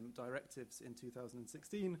directives in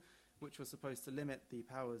 2016, which were supposed to limit the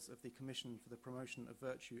powers of the Commission for the Promotion of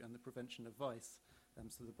Virtue and the Prevention of Vice,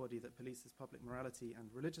 so the body that polices public morality and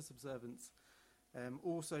religious observance,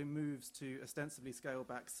 also moves to ostensibly scale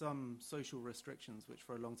back some social restrictions which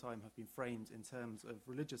for a long time have been framed in terms of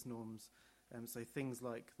religious norms, so things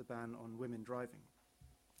like the ban on women driving.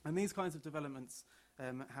 And these kinds of developments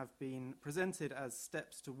have been presented as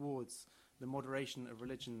steps towards the moderation of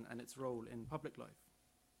religion and its role in public life.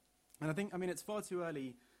 And I mean, it's far too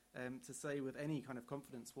early to say with any kind of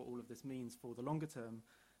confidence what all of this means for the longer term,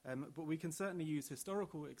 but we can certainly use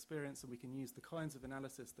historical experience, and we can use the kinds of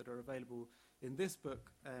analysis that are available in this book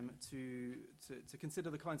to consider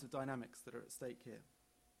the kinds of dynamics that are at stake here.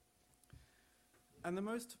 And the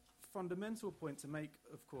most fundamental point to make,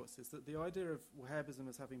 of course, is that the idea of Wahhabism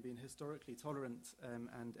as having been historically tolerant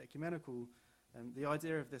and ecumenical, the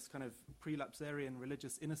idea of this kind of prelapsarian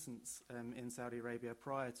religious innocence in Saudi Arabia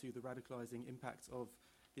prior to the radicalizing impact of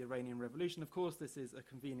the Iranian Revolution, of course, this is a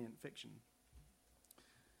convenient fiction.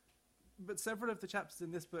 But several of the chapters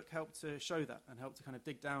in this book help to show that and help to kind of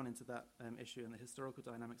dig down into that issue and the historical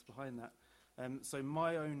dynamics behind that. So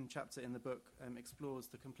my own chapter in the book explores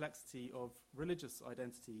the complexity of religious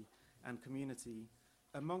identity and community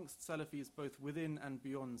amongst Salafis both within and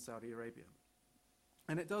beyond Saudi Arabia.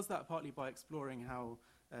 And it does that partly by exploring how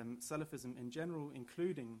Salafism in general,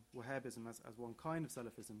 including Wahhabism as one kind of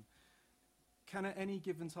Salafism, can at any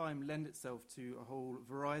given time lend itself to a whole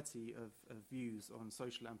variety of views on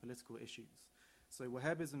social and political issues. So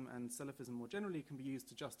Wahhabism and Salafism more generally can be used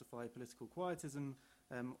to justify political quietism,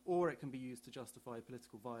 or it can be used to justify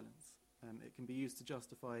political violence. It can be used to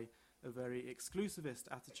justify a very exclusivist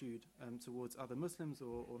attitude towards other Muslims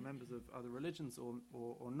or members of other religions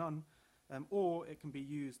or none, or it can be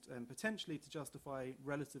used potentially to justify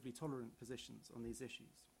relatively tolerant positions on these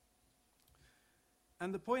issues.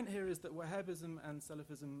 And the point here is that Wahhabism and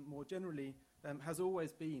Salafism more generally has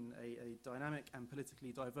always been a dynamic and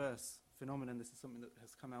politically diverse phenomenon. This is something that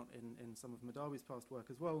has come out in some of Madawi's past work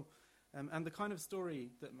as well. And the kind of story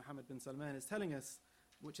that Mohammed bin Salman is telling us,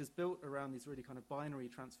 which is built around these really kind of binary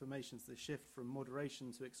transformations, the shift from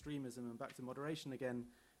moderation to extremism and back to moderation again,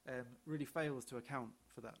 really fails to account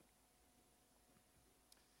for that.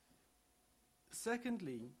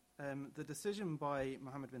 Secondly, the decision by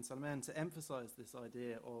Mohammed bin Salman to emphasize this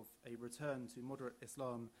idea of a return to moderate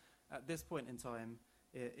Islam at this point in time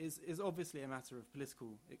is obviously a matter of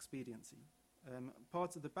political expediency.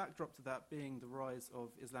 Part of the backdrop to that being the rise of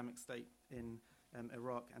Islamic State in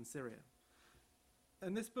Iraq and Syria.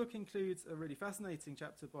 And this book includes a really fascinating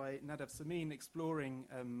chapter by Nadav Samin exploring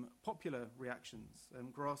popular reactions,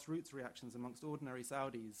 grassroots reactions amongst ordinary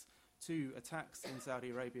Saudis to attacks in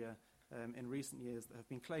Saudi Arabia in recent years that have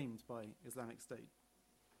been claimed by Islamic State.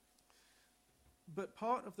 But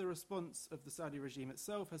part of the response of the Saudi regime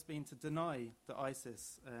itself has been to deny that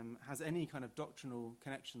ISIS has any kind of doctrinal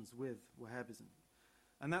connections with Wahhabism.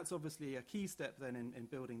 And that's obviously a key step then in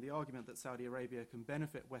building the argument that Saudi Arabia can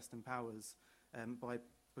benefit Western powers by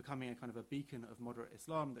becoming a kind of a beacon of moderate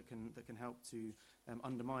Islam that can help to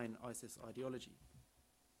undermine ISIS ideology.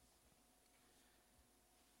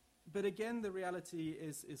 But again, the reality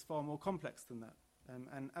is far more complex than that.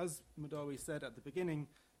 And as Madawi said at the beginning,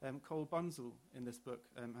 Cole Bunzel in this book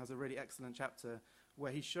has a really excellent chapter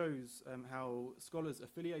where he shows how scholars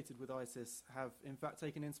affiliated with ISIS have in fact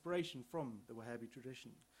taken inspiration from the Wahhabi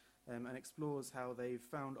tradition and explores how they've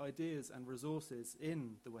found ideas and resources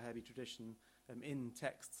in the Wahhabi tradition, in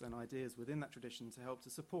texts and ideas within that tradition to help to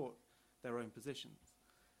support their own positions.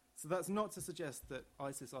 So that's not to suggest that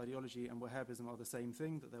ISIS ideology and Wahhabism are the same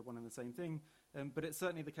thing, that they're one and the same thing, but it's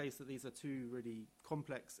certainly the case that these are two really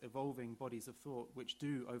complex, evolving bodies of thought which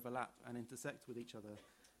do overlap and intersect with each other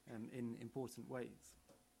in important ways.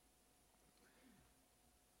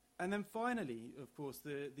 And then finally, of course,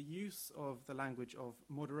 the use of the language of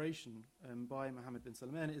moderation by Mohammed bin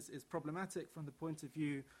Salman is problematic from the point of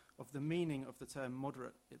view of the meaning of the term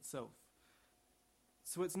moderate itself.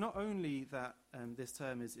 So it's not only that this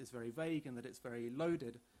term is very vague and that it's very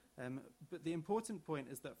loaded, But the important point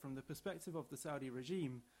is that from the perspective of the Saudi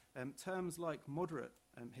regime, terms like moderate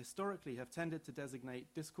historically have tended to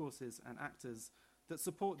designate discourses and actors that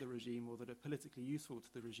support the regime or that are politically useful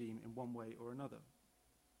to the regime in one way or another.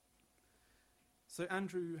 So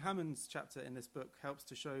Andrew Hammond's chapter in this book helps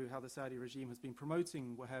to show how the Saudi regime has been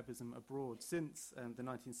promoting Wahhabism abroad since the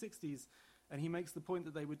 1960s, and he makes the point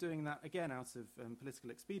that they were doing that again out of political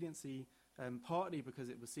expediency, partly because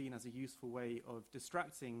it was seen as a useful way of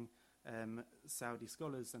distracting Saudi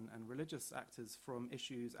scholars and religious actors from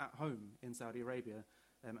issues at home in Saudi Arabia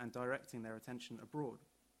and directing their attention abroad.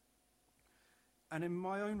 And in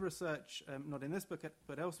my own research, not in this book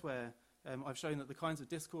but elsewhere, I've shown that the kinds of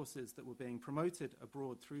discourses that were being promoted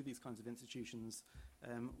abroad through these kinds of institutions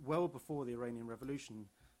well before the Iranian Revolution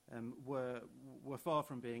were far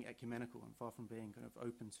from being ecumenical and far from being kind of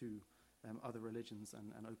open to other religions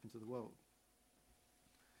and open to the world.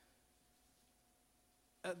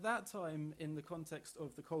 At that time, in the context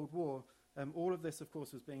of the Cold War, all of this, of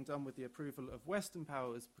course, was being done with the approval of Western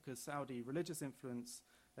powers because Saudi religious influence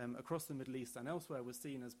across the Middle East and elsewhere was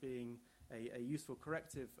seen as being a useful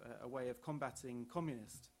corrective, a way of combating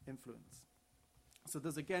communist influence. So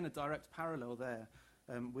there's again a direct parallel there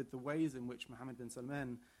with the ways in which Mohammed bin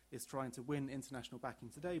Salman is trying to win international backing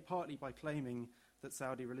today, partly by claiming that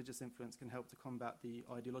Saudi religious influence can help to combat the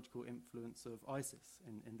ideological influence of ISIS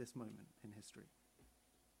in this moment in history.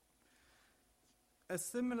 A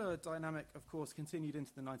similar dynamic, of course, continued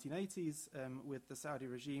into the 1980s with the Saudi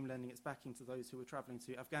regime lending its backing to those who were traveling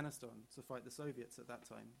to Afghanistan to fight the Soviets at that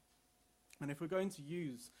time. And if we're going to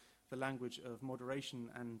use the language of moderation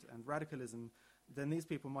and radicalism, then these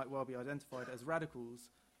people might well be identified as radicals,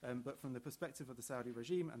 but from the perspective of the Saudi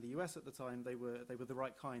regime and the US at the time, they were the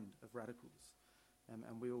right kind of radicals.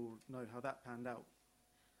 And we all know how that panned out.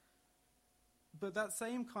 But that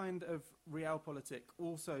same kind of realpolitik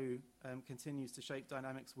also continues to shape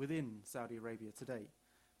dynamics within Saudi Arabia today.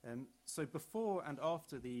 So before and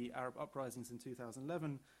after the Arab uprisings in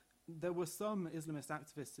 2011, there were some Islamist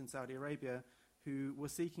activists in Saudi Arabia who were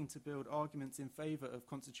seeking to build arguments in favor of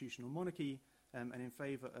constitutional monarchy and in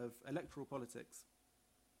favor of electoral politics.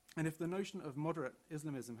 And if the notion of moderate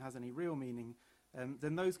Islamism has any real meaning,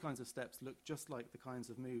 then those kinds of steps look just like the kinds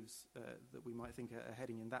of moves that we might think are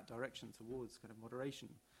heading in that direction towards kind of moderation.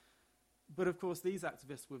 But of course, these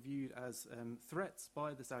activists were viewed as threats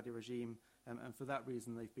by the Saudi regime, and for that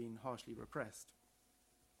reason, they've been harshly repressed.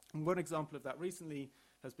 And one example of that recently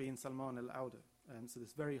has been Salman al-Auda, so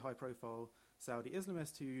this very high-profile Saudi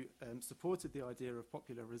Islamist who supported the idea of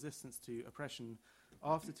popular resistance to oppression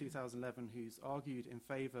after 2011, who's argued in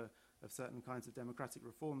favor of certain kinds of democratic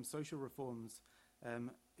reforms, social reforms,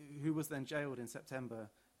 who was then jailed in September,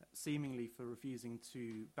 seemingly for refusing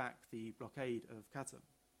to back the blockade of Qatar.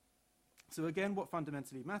 So again, what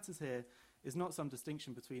fundamentally matters here is not some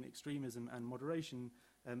distinction between extremism and moderation,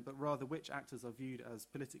 but rather which actors are viewed as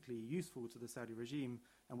politically useful to the Saudi regime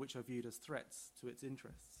and which are viewed as threats to its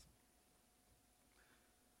interests.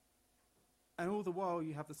 And all the while,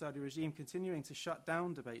 you have the Saudi regime continuing to shut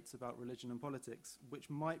down debates about religion and politics, which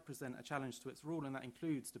might present a challenge to its rule, and that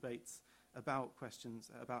includes debates about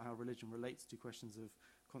questions about how religion relates to questions of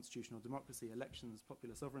constitutional democracy, elections,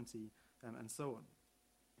 popular sovereignty, and so on.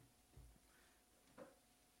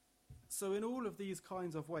 So in all of these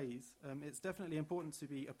kinds of ways, it's definitely important to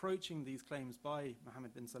be approaching these claims by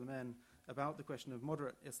Mohammed bin Salman about the question of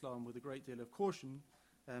moderate Islam with a great deal of caution,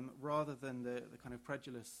 rather than the kind of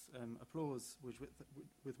credulous applause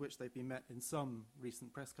with which they've been met in some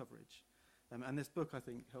recent press coverage. And this book, I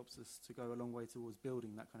think, helps us to go a long way towards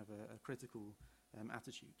building that kind of a critical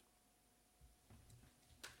attitude.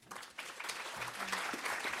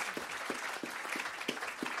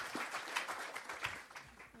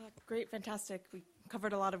 Great, fantastic. We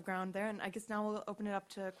covered a lot of ground there, and I guess now we'll open it up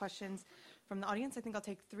to questions from the audience. I think I'll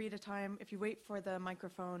take 3 at a time. If you wait for the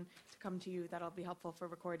microphone to come to you, that'll be helpful for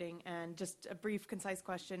recording. And just a brief, concise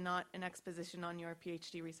question, not an exposition on your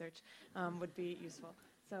PhD research, would be useful.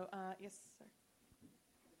 So, yes, sir.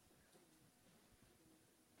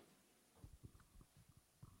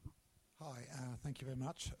 Hi, thank you very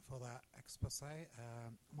much for that expose.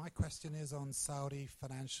 My question is on Saudi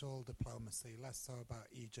financial diplomacy, less so about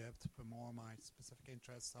Egypt, but more my specific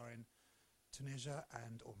interests are in Tunisia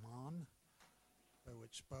and Oman,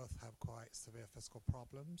 which both have quite severe fiscal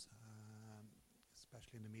problems,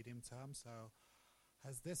 especially in the medium term. So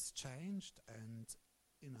has this changed? And,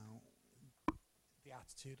 the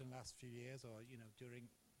attitude in the last few years or,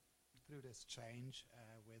 through this change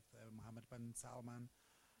with Mohammed bin Salman,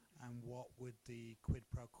 and what would the quid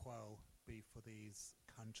pro quo be for these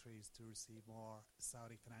countries to receive more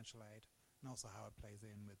Saudi financial aid? and also how it plays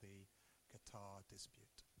in with the Qatar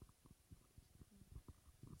dispute.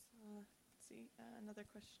 Let's see, another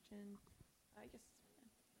question. Yes.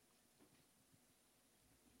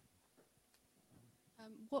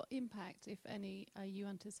 What impact, if any, are you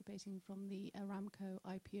anticipating from the Aramco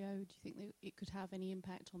IPO? Do you think that it could have any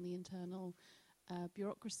impact on the internal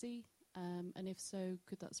bureaucracy? And if so,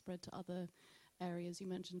 could that spread to other areas? You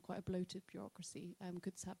mentioned quite a bloated bureaucracy.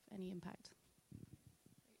 Could this have any impact?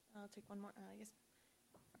 I'll take one more. Yes.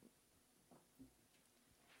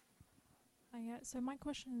 Hi, so my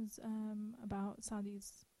question is about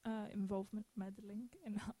Saudi's involvement, meddling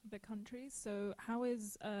in other countries. So how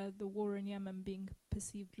is the war in Yemen being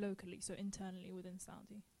perceived locally, so internally within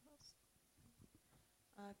Saudi?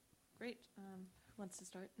 Great. Who wants to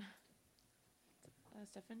start?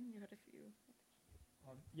 Stefan, you had a few.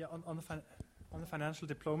 Yeah, on the financial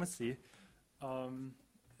diplomacy,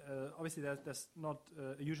 obviously there's not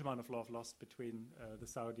a huge amount of love lost between the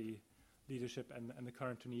Saudi leadership and the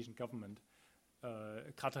current Tunisian government.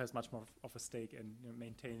 Qatar has much more of a stake in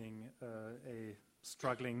maintaining a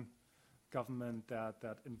struggling government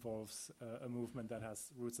that involves a movement that has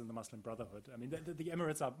roots in the Muslim Brotherhood. I mean, the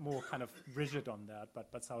Emirates are more kind of rigid on that,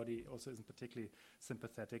 but Saudi also isn't particularly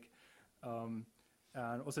sympathetic. And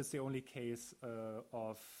also, it's the only case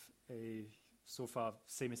of a so far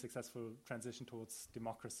semi-successful transition towards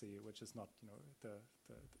democracy, which is not,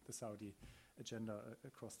 the Saudi agenda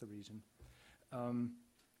across the region.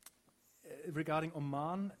 Regarding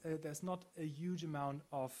Oman, there's not a huge amount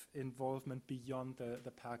of involvement beyond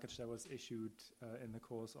the package that was issued in the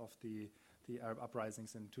course of the Arab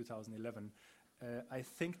uprisings in 2011. I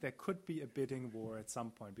think there could be a bidding war at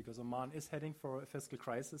some point because Oman is heading for a fiscal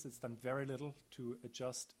crisis. It's done very little to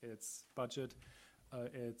adjust its budget,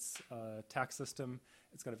 its tax system.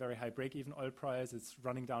 It's got a very high break-even oil price. It's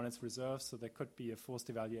running down its reserves, so there could be a forced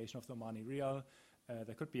devaluation of the Omani rial.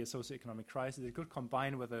 There could be a socio-economic crisis. It could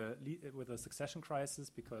combine with a succession crisis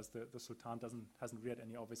because the Sultan hasn't reared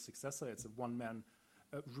any obvious successor. It's a one-man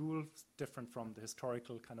rule, different from the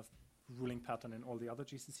historical kind of ruling pattern in all the other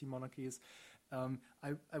GCC monarchies.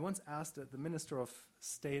 I once asked the Minister of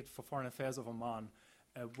State for Foreign Affairs of Oman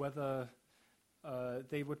whether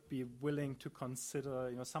they would be willing to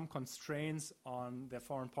consider some constraints on their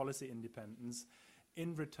foreign policy independence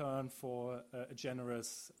in return for a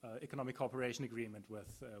generous economic cooperation agreement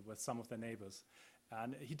with some of their neighbors.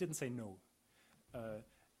 And he didn't say no.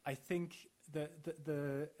 I think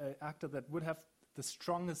the actor that would have the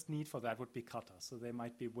strongest need for that would be Qatar. So they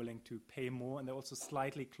might be willing to pay more, and they're also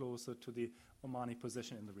slightly closer to the Omani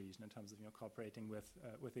position in the region in terms of cooperating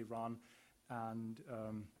with Iran and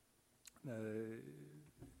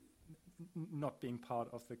not being part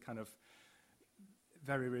of the kind of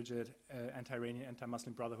very rigid anti-Iranian,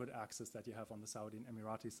 anti-Muslim Brotherhood axis that you have on the Saudi and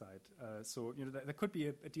Emirati side. So there could be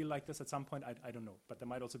a deal like this at some point. I don't know, but there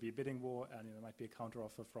might also be a bidding war, and there might be a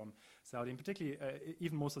counteroffer from Saudi, and particularly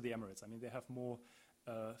even most of the Emirates. I mean, they have more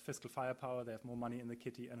fiscal firepower, they have more money in the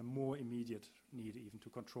kitty, and a more immediate need even to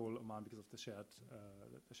control Oman because of the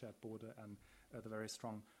shared border and the very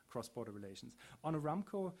strong cross-border relations. On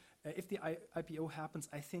Aramco, if the IPO happens,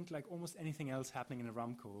 I think like almost anything else happening in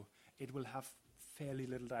Aramco, it will have fairly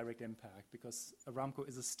little direct impact because Aramco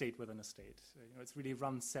is a state within a state. It's really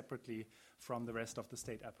run separately from the rest of the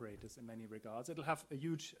state apparatus in many regards. It'll have a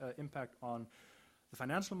huge impact on the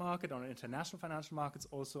financial market, on international financial markets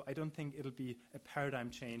also. I don't think it'll be a paradigm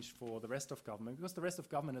change for the rest of government because the rest of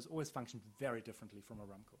government has always functioned very differently from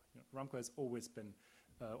Aramco. Aramco has always been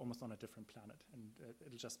almost on a different planet, and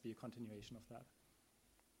it'll just be a continuation of that.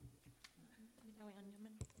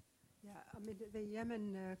 Yeah, I mean, the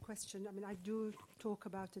Yemen question, I mean, I do talk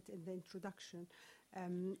about it in the introduction,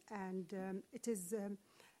 and it is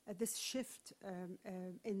this shift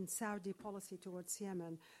in Saudi policy towards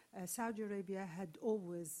Yemen. Saudi Arabia had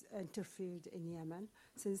always interfered in Yemen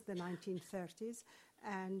since the 1930s,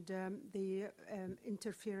 and the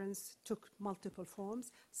interference took multiple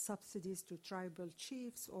forms: subsidies to tribal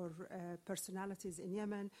chiefs or personalities in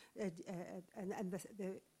Yemen, and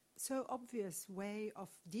the so obvious way of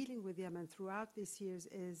dealing with Yemen throughout these years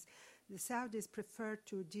is the Saudis prefer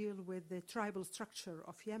to deal with the tribal structure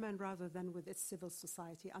of Yemen rather than with its civil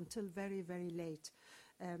society until very, very late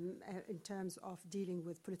in terms of dealing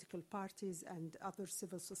with political parties and other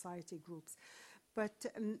civil society groups. But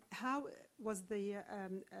how was the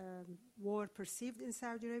war perceived in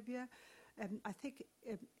Saudi Arabia? I think,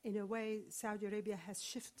 in a way, Saudi Arabia has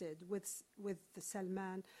shifted with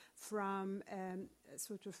Salman from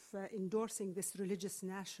sort of endorsing this religious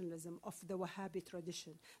nationalism of the Wahhabi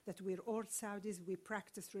tradition, that we're all Saudis, we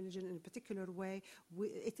practice religion in a particular way.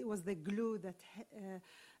 It was the glue that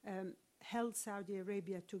held Saudi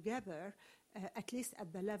Arabia together, at least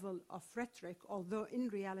at the level of rhetoric, although in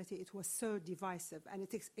reality it was so divisive and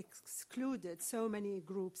it excluded so many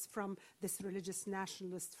groups from this religious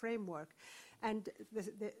nationalist framework. And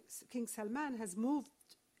King Salman has moved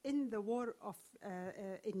in the war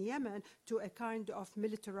in Yemen to a kind of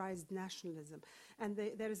militarized nationalism. And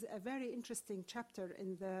there is a very interesting chapter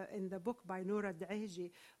in the book by Noura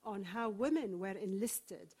Daeji on how women were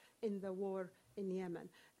enlisted in the war in Yemen.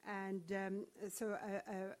 And so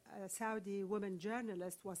a Saudi woman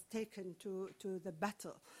journalist was taken to the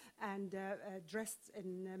battle and dressed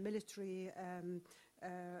in military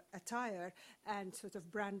attire and sort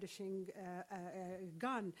of brandishing a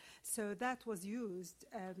gun. So that was used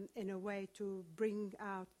in a way to bring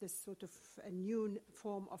out this sort of a new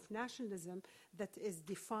form of nationalism that is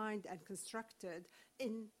defined and constructed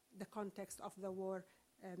in the context of the war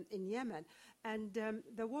in Yemen. And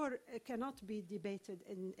the war cannot be debated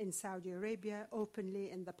in Saudi Arabia openly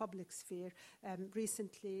in the public sphere.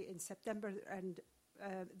 Recently in September, and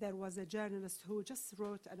there was a journalist who just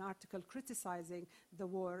wrote an article criticizing the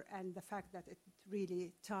war and the fact that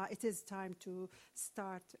it is time to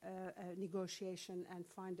start a negotiation and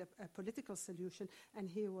find a political solution, and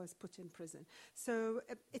he was put in prison. So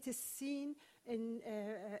it is seen in,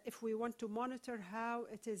 if we want to monitor how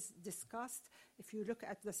it is discussed, if you look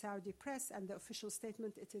at the Saudi press and the official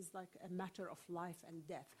statement, it is like a matter of life and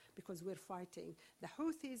death, because we're fighting the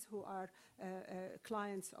Houthis, who are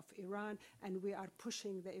clients of Iran, and we are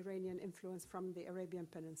pushing the Iranian influence from the Arabian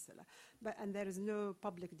Peninsula. And there is no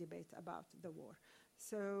public debate about the war.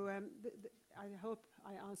 So I hope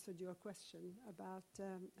I answered your question about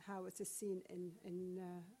how it is seen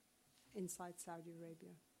inside Saudi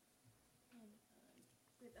Arabia.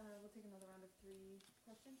 We'll take another round of 3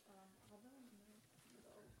 questions.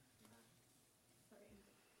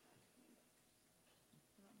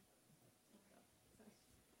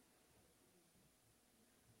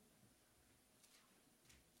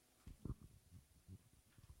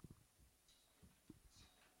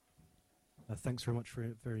 Thanks very much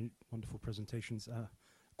for very wonderful presentations.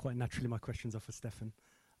 Quite naturally, my questions are for Stefan.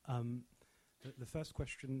 The first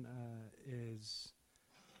question is,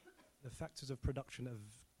 the factors of production have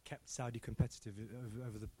kept Saudi competitive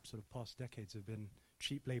over the sort of past decades have been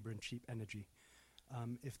cheap labor and cheap energy.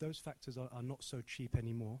 If those factors are not so cheap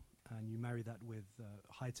anymore, and you marry that with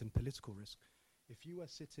heightened political risk, if you were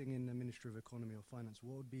sitting in the Ministry of Economy or Finance,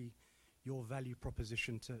 what would be your value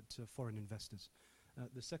proposition to foreign investors?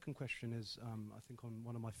 The second question is, I think, on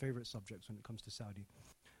one of my favorite subjects when it comes to Saudi.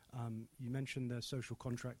 You mentioned the social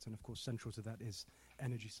contract, and of course central to that is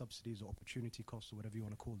energy subsidies or opportunity costs or whatever you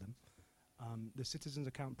want to call them. The Citizens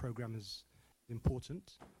Account program is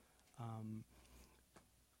important,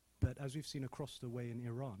 but as we've seen across the way in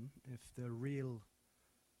Iran, if the real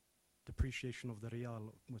depreciation of the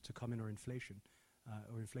riyal were to come in, or inflation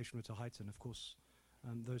were to heighten, of course,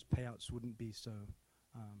 those payouts wouldn't be so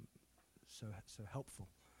helpful.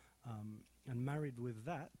 And married with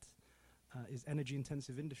that is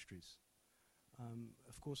energy-intensive industries.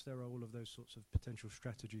 Of course, there are all of those sorts of potential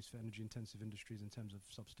strategies for energy-intensive industries in terms of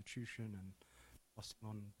substitution and passing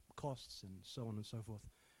on costs and so on and so forth.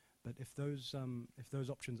 But if those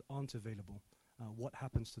options aren't available, what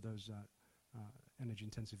happens to those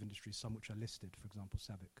energy-intensive industries, some which are listed, for example,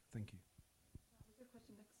 SABIC? Thank you. There's a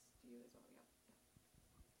question next to you as well.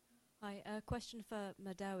 Hi, a question for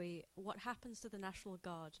Madawi. What happens to the National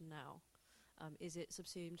Guard now? Is it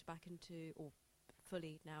subsumed back into, or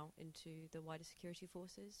fully now into the wider security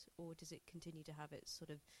forces, or does it continue to have its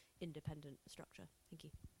sort of independent structure? Thank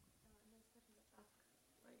you.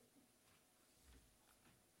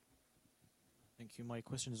 Thank you. My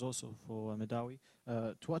question is also for Madawi.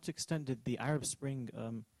 To what extent did the Arab Spring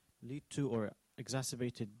lead to or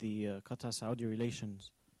exacerbated the Qatar-Saudi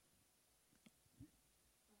relations?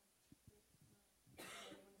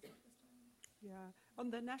 Yeah,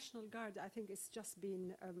 on the National Guard, I think it's just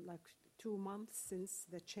been like 2 months since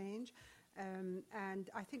the change. And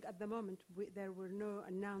I think at the moment there were no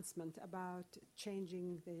announcement about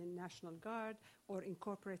changing the National Guard or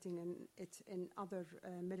incorporating it in other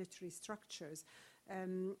military structures.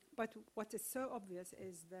 But what is so obvious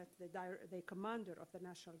is that the commander of the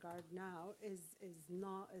National Guard now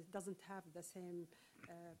doesn't have the same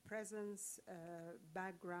presence,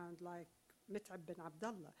 background like Mit'ab bin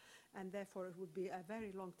Abdullah, and therefore it would be a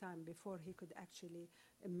very long time before he could actually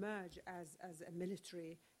emerge as a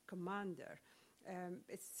military commander.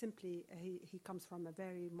 It's simply he comes from a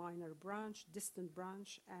very minor branch, distant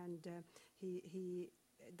branch, and he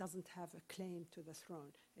doesn't have a claim to the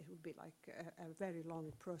throne. It would be like a very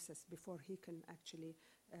long process before he can actually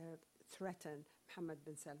threaten Mohammed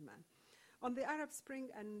bin Salman. On the Arab Spring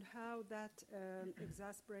and how that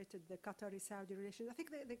exacerbated the Qatari-Saudi relation, I think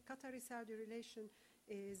the Qatari-Saudi relation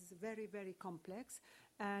is very, very complex,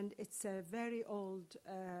 and it's a very old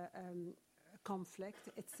conflict.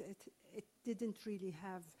 It didn't really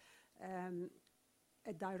have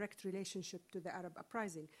a direct relationship to the Arab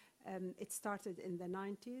uprising. It started in the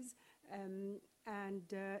 90s,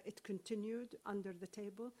 and it continued under the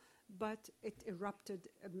table, but it erupted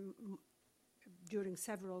during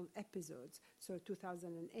several episodes. So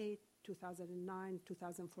 2008, 2009,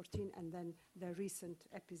 2014, and then the recent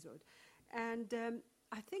episode. And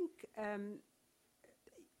I think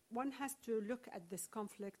one has to look at this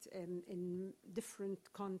conflict in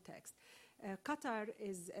different contexts. Qatar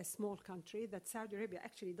is a small country that Saudi Arabia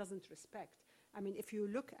actually doesn't respect. I mean, if you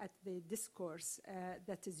look at the discourse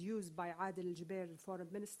that is used by Adel al-Jubeir, the foreign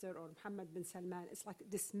minister, or Mohammed bin Salman, it's like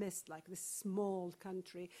dismissed, like this small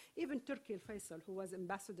country. Even Turki al-Faisal, who was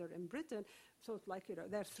ambassador in Britain, thought like,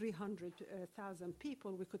 there are 300,000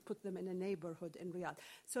 people, we could put them in a neighborhood in Riyadh.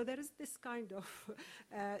 So there is this kind of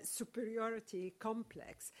superiority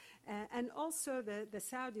complex. And also the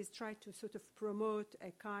Saudis try to sort of promote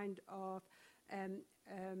a kind of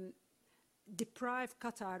deprive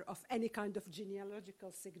Qatar of any kind of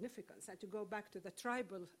genealogical significance, and to go back to the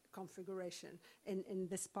tribal configuration in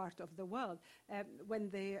this part of the world. When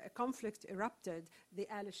the conflict erupted, the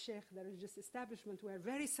Al Sheikh, the religious establishment, were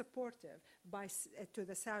very supportive to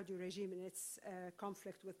the Saudi regime in its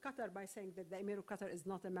conflict with Qatar by saying that the Emir of Qatar is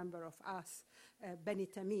not a member of us, Bani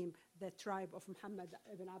Tamim, the tribe of Muhammad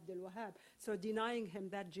ibn Abdul Wahhab. So denying him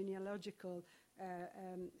that genealogical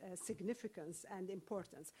significance and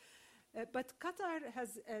importance. But Qatar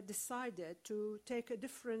has decided to take a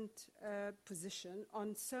different position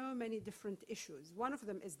on so many different issues. One of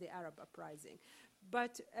them is the Arab uprising.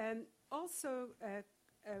 But also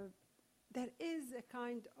there is a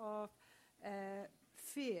kind of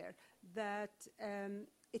fear that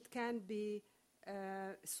it can be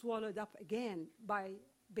swallowed up again by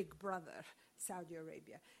Big Brother, Saudi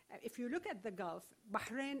Arabia. If you look at the Gulf,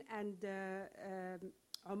 Bahrain and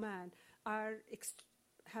Oman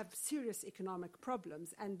have serious economic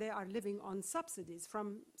problems, and they are living on subsidies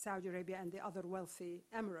from Saudi Arabia and the other wealthy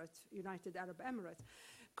Emirates, United Arab Emirates.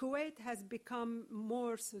 Kuwait has become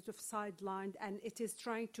more sort of sidelined, and it is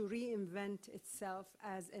trying to reinvent itself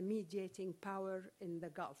as a mediating power in the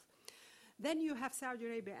Gulf. Then you have Saudi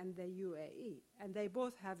Arabia and the UAE, and they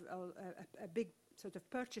both have a big sort of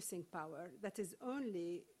purchasing power that is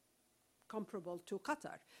only comparable to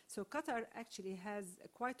Qatar. So Qatar actually has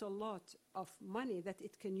quite a lot of money that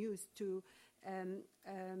it can use to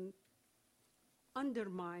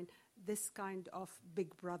undermine this kind of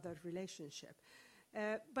Big Brother relationship.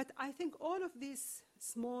 But I think all of these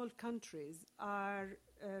small countries are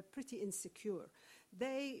pretty insecure.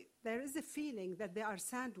 There is a feeling that they are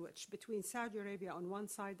sandwiched between Saudi Arabia on one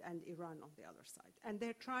side and Iran on the other side. And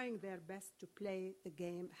they're trying their best to play the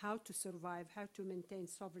game, how to survive, how to maintain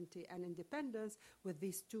sovereignty and independence with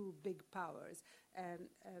these two big powers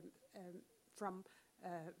from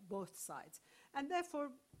both sides. And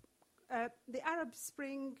therefore, the Arab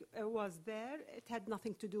Spring was there. It had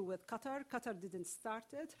nothing to do with Qatar. Qatar didn't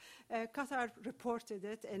start it. Qatar reported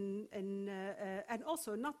it, and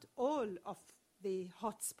also not all of the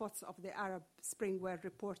hot spots of the Arab Spring were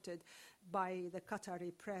reported by the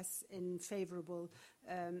Qatari press in favorable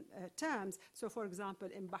terms. So, for example,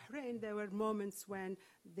 in Bahrain, there were moments when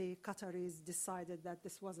the Qataris decided that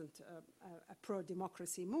this wasn't a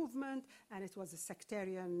pro-democracy movement, and it was a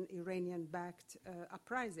sectarian, Iranian-backed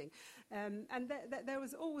uprising. And there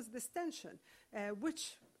was always this tension,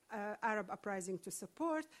 which Arab uprising to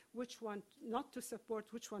support, which one not to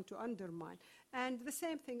support, which one to undermine. And the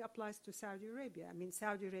same thing applies to Saudi Arabia. I mean,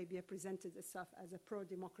 Saudi Arabia presented itself as a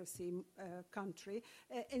pro-democracy country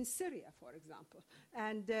in Syria, for example.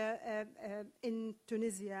 And in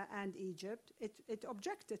Tunisia and Egypt, it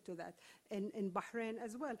objected to that, in Bahrain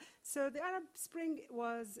as well. So the Arab Spring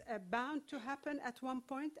was bound to happen at one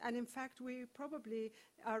point, and in fact, we probably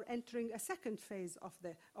are entering a second phase of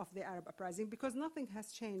the Arab uprising because nothing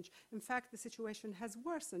has changed. In fact, the situation has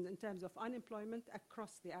worsened in terms of unemployment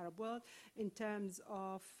across the Arab world, in terms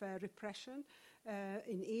of repression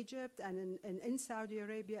in Egypt and in Saudi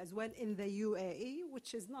Arabia as well, in the UAE,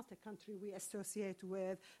 which is not a country we associate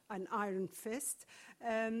with an iron fist.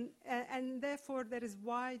 And therefore, there is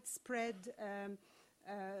widespread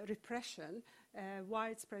repression,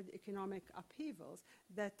 widespread economic upheavals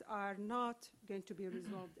that are not going to be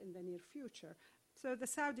resolved in the near future. So the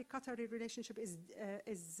Saudi-Qatari relationship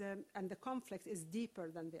and the conflict is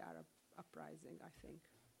deeper than the Arab uprising, I think.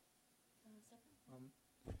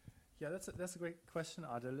 Yeah, that's a great question,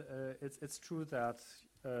 Adil. It's true that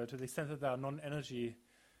to the extent that there are non-energy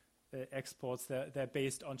exports, they're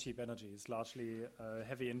based on cheap energies, largely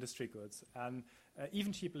heavy industry goods. And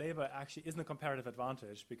even cheap labor actually isn't a comparative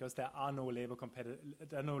advantage because there are no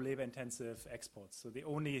labor-intensive exports. So the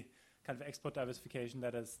only kind of export diversification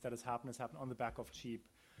that has happened on the back of cheap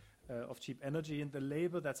energy. And the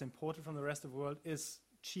labor that's imported from the rest of the world is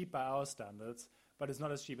cheap by our standards, but it's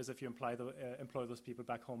not as cheap as if you employ those people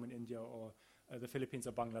back home in India or the Philippines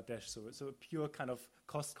or Bangladesh. So a pure kind of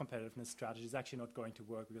cost competitiveness strategy is actually not going to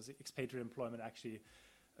work because expatriate employment actually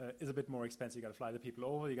is a bit more expensive. You got to fly the people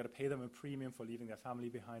over, you got to pay them a premium for leaving their family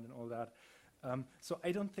behind and all that. So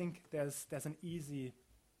I don't think there's an easy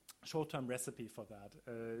short-term recipe for that.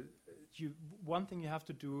 One thing you have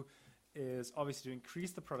to do is obviously to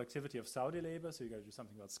increase the productivity of Saudi labor. So you got to do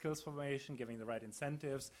something about skills formation, giving the right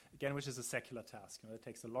incentives, again, which is a secular task. It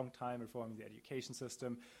takes a long time reforming the education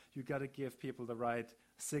system. You got to give people the right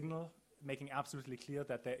signal, making absolutely clear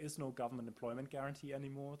that there is no government employment guarantee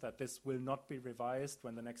anymore, that this will not be revised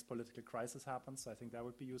when the next political crisis happens. So I think that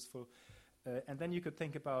would be useful. And then you could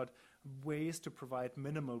think about ways to provide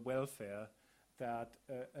minimal welfare that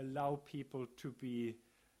allow people to be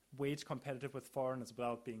wage competitive with foreigners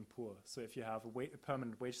without being poor. So if you have a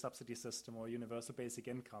permanent wage subsidy system or universal basic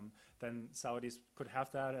income, then Saudis could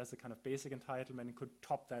have that as a kind of basic entitlement and could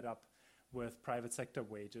top that up with private sector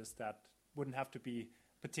wages that wouldn't have to be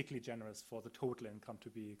particularly generous for the total income to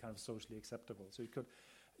be kind of socially acceptable. So you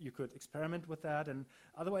could experiment with that, and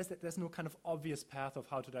otherwise there's no kind of obvious path of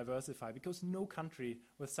how to diversify because no country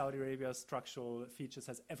with Saudi Arabia's structural features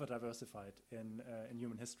has ever diversified in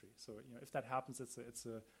human history. So if that happens, it's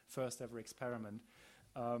a first ever experiment.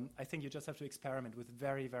 I think you just have to experiment with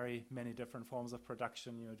very, very many different forms of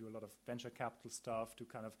production. Do a lot of venture capital stuff, do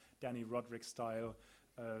kind of Danny Roderick style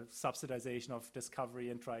subsidization of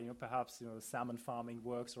discovery and try, perhaps, salmon farming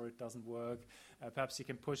works or it doesn't work. Perhaps you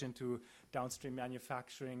can push into downstream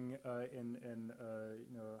manufacturing in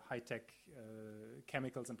high-tech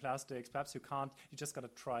chemicals and plastics. Perhaps you can't. You just got to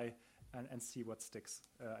try and see what sticks.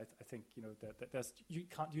 I think that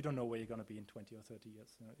you don't know where you're going to be in 20 or 30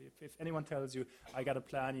 years. If anyone tells you I got a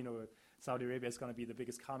plan, Saudi Arabia is going to be the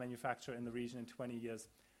biggest car manufacturer in the region in 20 years.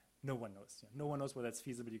 No one knows. No one knows whether that's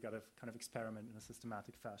feasible. You've got to kind of experiment in a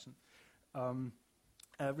systematic fashion.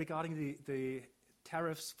 Regarding the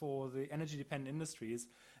tariffs for the energy-dependent industries,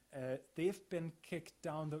 they've been kicked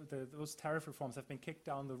down, those tariff reforms have been kicked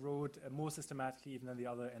down the road more systematically even than the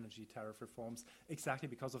other energy tariff reforms, exactly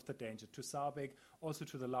because of the danger to SABIC, also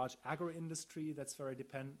to the large agro-industry that's very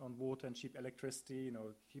dependent on water and cheap electricity,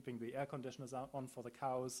 keeping the air conditioners on for the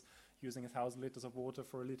cows, using 1,000 liters of water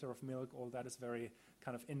for a liter of milk. All that is very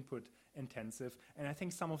kind of input intensive. And I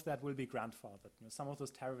think some of that will be grandfathered. Some of those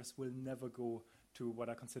tariffs will never go to what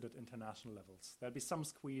are considered international levels. There'll be some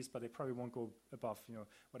squeeze, but they probably won't go above,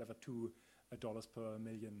 whatever, $2 per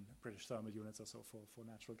million British thermal units or so for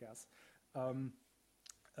natural gas.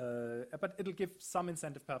 But it'll give some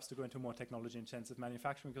incentive perhaps to go into more technology-intensive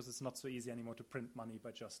manufacturing because it's not so easy anymore to print money by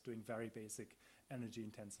just doing very basic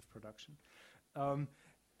energy-intensive production.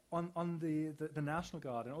 On the National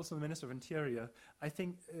Guard and also the Minister of Interior, I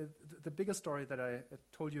think the bigger story that I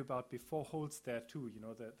told you about before holds there too.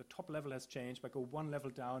 The top level has changed, but go one level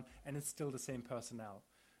down and it's still the same personnel.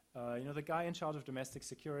 The guy in charge of domestic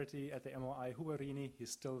security at the MOI, Huwarini,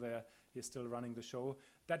 he's still there. He's still running the show.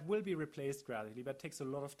 That will be replaced gradually, but it takes a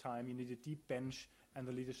lot of time. You need a deep bench, and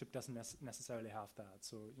the leadership doesn't necessarily have that.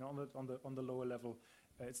 So, on the lower level,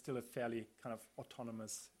 it's still a fairly kind of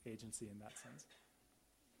autonomous agency in that sense.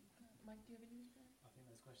 Mike, do you have any? I think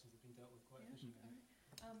those questions have been dealt with quite efficiently.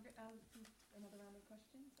 Another round of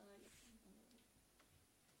questions.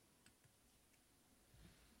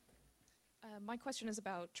 My question is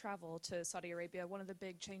about travel to Saudi Arabia. One of the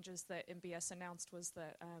big changes that MBS announced was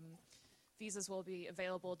that visas will be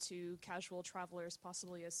available to casual travelers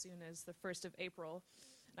possibly as soon as the 1st of April.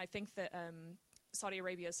 And I think that Saudi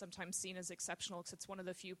Arabia is sometimes seen as exceptional because it's one of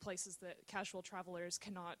the few places that casual travelers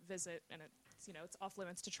cannot visit, and it's off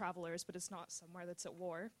limits to travelers, but it's not somewhere that's at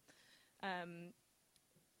war.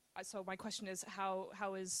 So my question is,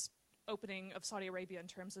 how is opening of Saudi Arabia in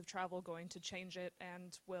terms of travel going to change it,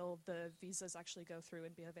 and will the visas actually go through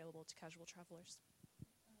and be available to casual travelers?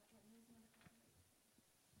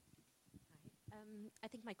 Hi. I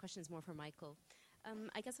think my question is more for Michael.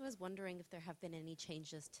 I guess I was wondering if there have been any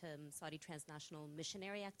changes to Saudi transnational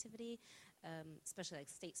missionary activity, especially like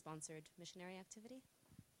state-sponsored missionary activity.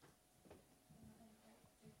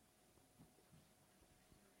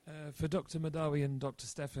 For Dr. Madawi and Dr.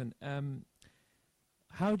 Stefan,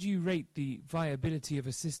 how do you rate the viability of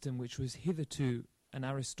a system which was hitherto an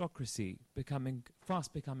aristocracy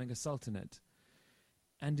fast becoming a sultanate?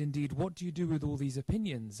 And indeed, what do you do with all these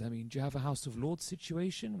opinions? I mean, do you have a House of Lords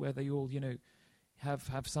situation where they all,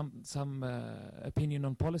 have some opinion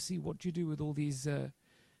on policy? What do you do with all these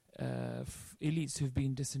elites who've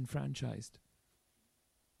been disenfranchised?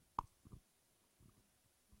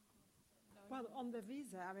 Well, on the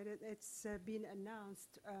visa, I mean, it's been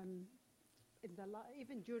announced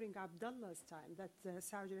even during Abdullah's time that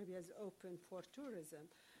Saudi Arabia is open for tourism,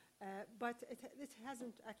 but it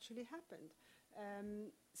hasn't actually happened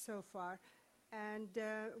so far. And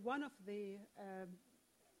one of the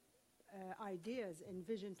ideas in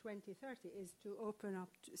Vision 2030 is to open up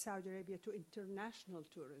Saudi Arabia to international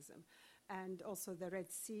tourism, and also the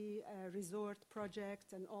Red Sea resort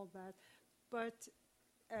project and all that. But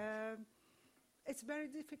it's very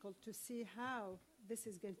difficult to see how this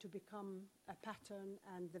is going to become a pattern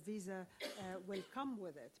and the visa will come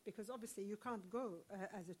with it, because obviously you can't go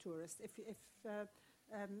as a tourist if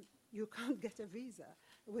you can't get a visa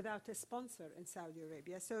without a sponsor in Saudi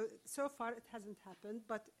Arabia. So far it hasn't happened,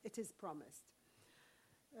 but it is promised.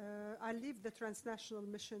 I'll leave the transnational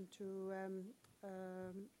mission to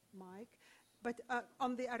Mike. But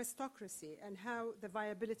on the aristocracy and how the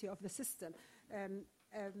viability of the system,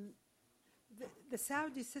 the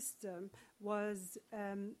Saudi system was,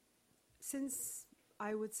 since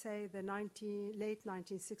I would say the late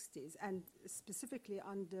 1960s, and specifically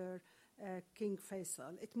under King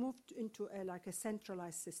Faisal, it moved into like a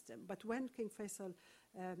centralized system. But when King Faisal,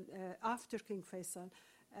 after King Faisal,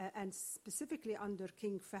 and specifically under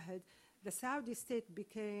King Fahd, the Saudi state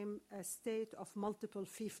became a state of multiple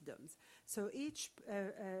fiefdoms. So each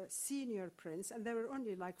senior prince, and there were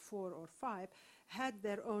only like 4 or 5, had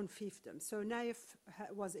their own fiefdom. So Naif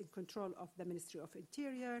was in control of the Ministry of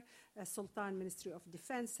Interior, Sultan Ministry of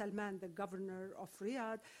Defense, Salman the governor of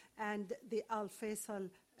Riyadh, and the Al Faisal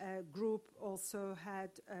group also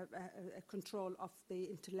had a control of the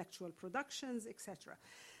intellectual productions, etc.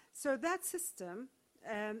 So that system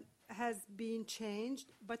has been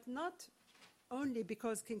changed, but not only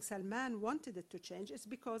because King Salman wanted it to change, it's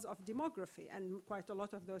because of demography, and quite a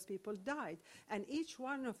lot of those people died. And each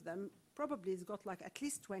one of them probably has got like at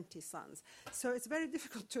least 20 sons. So it's very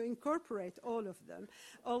difficult to incorporate all of them.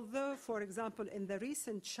 Although, for example, in the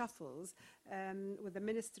recent shuffles with the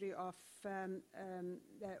ministry of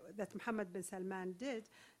that Mohammed bin Salman did,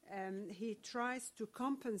 he tries to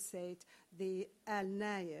compensate the Al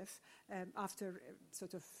Naif after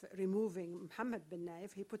sort of removing Mohammed bin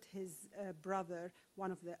Naif. He put his brother,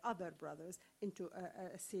 one of the other brothers, into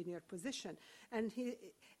a senior position. And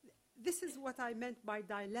this is what I meant by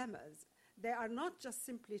dilemmas. They are not just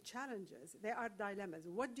simply challenges, they are dilemmas.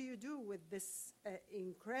 What do you do with this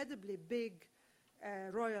incredibly big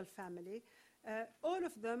royal family? All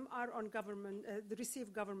of them are on government, they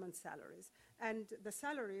receive government salaries. And the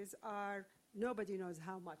salaries are, nobody knows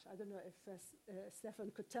how much. I don't know if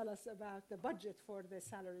Stefan could tell us about the budget for the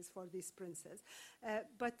salaries for these princes.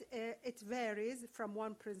 But it varies from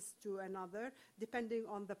one prince to another, depending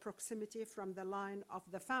on the proximity from the line of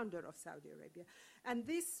the founder of Saudi Arabia. And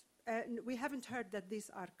these, we haven't heard that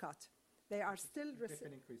these are cut. They are still,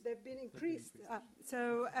 they've been increased.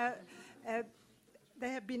 They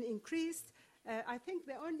have been increased. I think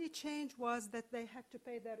the only change was that they had to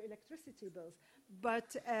pay their electricity bills,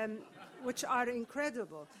 but which are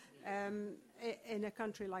incredible in a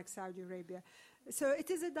country like Saudi Arabia. So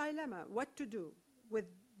it is a dilemma what to do with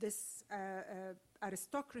this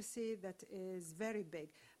aristocracy that is very big.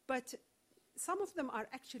 But some of them are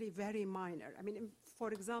actually very minor. I mean,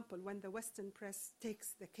 for example, when the Western press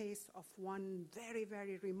takes the case of one very,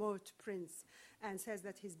 very remote prince and says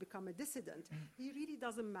that he's become a dissident, he really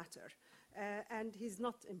doesn't matter, and he's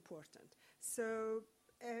not important. So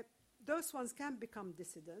those ones can become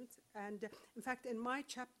dissident. And in fact, in my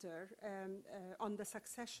chapter on the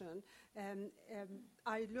succession,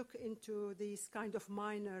 I look into these kind of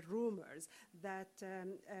minor rumors that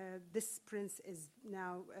this prince is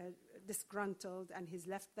now disgruntled and he's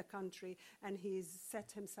left the country and he's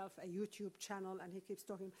set himself a YouTube channel and he keeps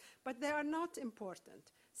talking. But they are not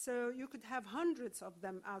important. So you could have hundreds of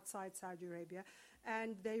them outside Saudi Arabia,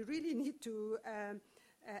 and they really need to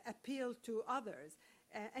appeal to others.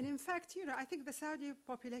 And in fact, I think the Saudi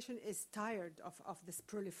population is tired of this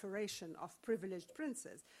proliferation of privileged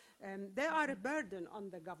princes. They are a burden on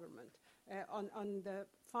the government, on the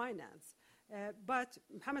finance. But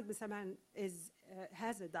Mohammed bin Salman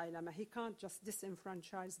has a dilemma. He can't just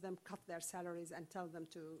disenfranchise them, cut their salaries, and tell them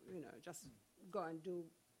to, just go and do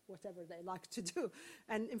whatever they like to do.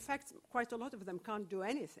 And in fact, quite a lot of them can't do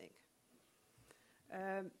anything.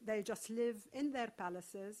 They just live in their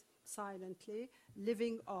palaces silently,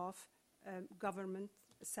 living off government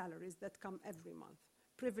salaries that come every month.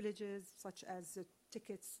 Privileges such as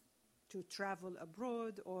tickets to travel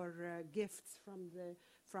abroad or gifts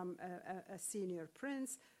from a senior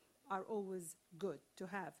prince are always good to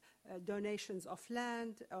have. Donations of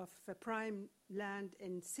land, of prime land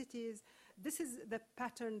in cities. This is the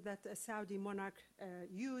pattern that a Saudi monarch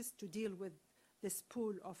used to deal with this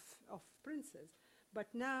pool of princes. But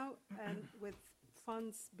now, with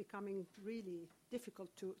funds becoming really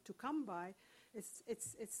difficult to come by,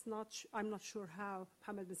 it's not. I'm not sure how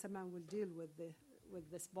Mohammed bin Salman will deal with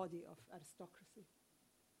this body of aristocracy.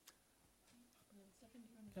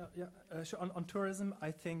 Sure. On tourism, I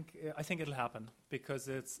think it'll happen because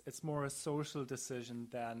it's more a social decision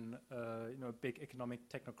than a big economic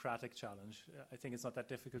technocratic challenge. I think it's not that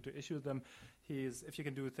difficult to issue them. If you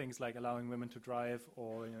can do things like allowing women to drive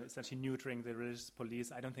or essentially neutering the religious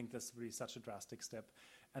police, I don't think that's really such a drastic step.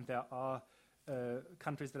 And there are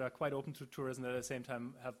countries that are quite open to tourism that at the same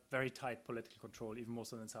time have very tight political control, even more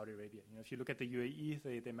so than Saudi Arabia. If you look at the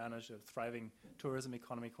UAE, they manage a thriving tourism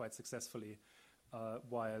economy quite successfully.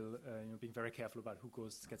 While being very careful about who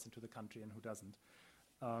gets into the country and who doesn't.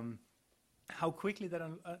 How quickly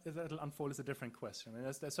that'll unfold is a different question. I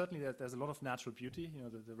mean, there's a lot of natural beauty.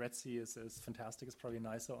 The Red Sea is fantastic. It's probably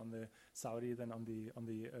nicer on the Saudi than on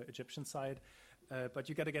the Egyptian side. But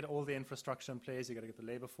you got to get all the infrastructure in place. You got to get the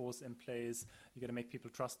labor force in place. You got to make people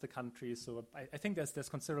trust the country. So I think there's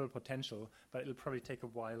considerable potential, but it'll probably take a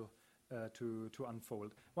while to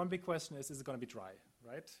unfold. One big question is it going to be dry,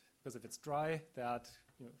 right? Because if it's dry, that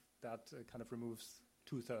kind of removes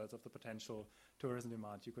 2/3 of the potential tourism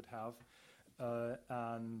demand you could have.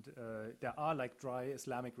 And there are like dry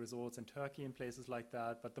Islamic resorts in Turkey and places like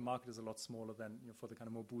that, but the market is a lot smaller than for the kind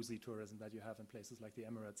of more boozy tourism that you have in places like the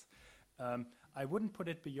Emirates. I wouldn't put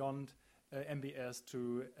it beyond MBS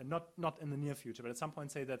to not in the near future, but at some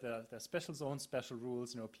point say that there are special zones, special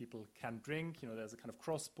rules. People can drink. There's a kind of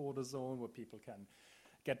cross-border zone where people can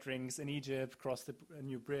get drinks in Egypt, cross the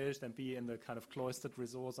new bridge, then be in the kind of cloistered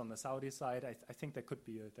resorts on the Saudi side. I think there could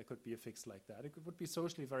be a fix like that. It would be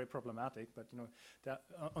socially very problematic, but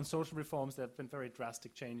on social reforms there have been very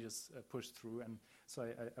drastic changes pushed through, and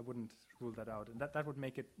so I wouldn't rule that out, and that would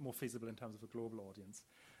make it more feasible in terms of a global audience.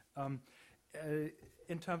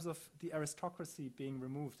 In terms of the aristocracy being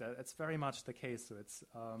removed, it's very much the case. So it's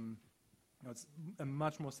a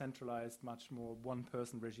much more centralized, much more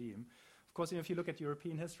one-person regime. Of course, if you look at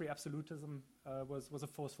European history, absolutism was a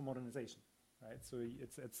force for modernization, right? So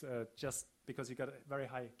it's just because you got a very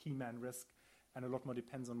high key man risk and a lot more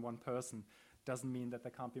depends on one person, doesn't mean that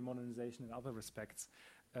there can't be modernization in other respects.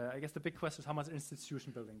 I guess the big question is how much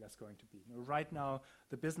institution building there's going to be. Right now,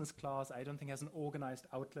 the business class, I don't think has an organized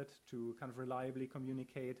outlet to kind of reliably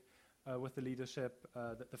communicate with the leadership.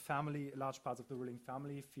 The family, large parts of the ruling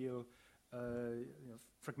family feel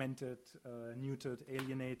fragmented, neutered,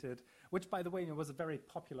 alienated, which, by the way, was a very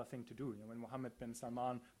popular thing to do. When Mohammed bin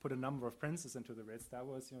Salman put a number of princes into the Ritz, that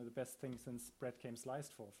was the best thing since bread came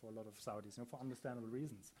sliced for a lot of Saudis, for understandable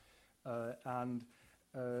reasons.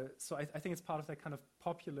 So I think it's part of that kind of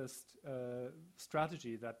populist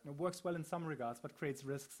strategy that works well in some regards, but creates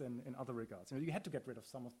risks in other regards. You had to get rid of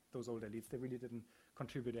some of those old elites. They really didn't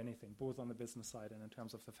contribute anything, both on the business side and in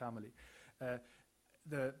terms of the family.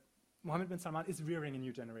 Mohammed bin Salman is rearing a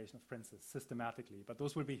new generation of princes systematically, but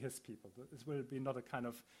those will be his people. This will be not a kind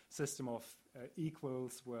of system of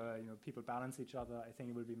equals where people balance each other. I think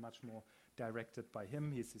it will be much more directed by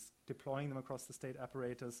him. He's deploying them across the state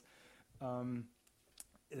apparatus.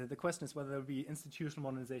 The question is whether there will be institutional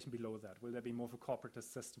modernization below that. Will there be more of a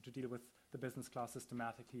corporatist system to deal with the business class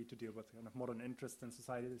systematically, to deal with kind of modern interests in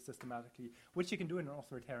society systematically, which you can do in an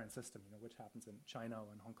authoritarian system, which happens in China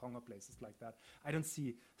or in Hong Kong or places like that. I don't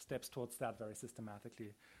see steps towards that very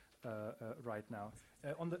systematically right now.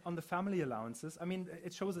 On the family allowances, I mean,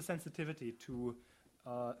 it shows a sensitivity to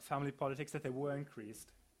family politics that they were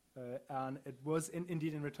increased. And it was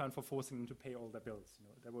indeed in return for forcing them to pay all their bills.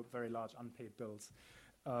 There were very large unpaid bills.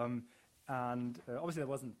 And obviously that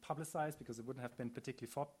wasn't publicized because it wouldn't have been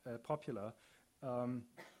particularly popular.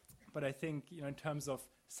 But I think, in terms of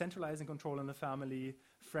centralizing control in the family,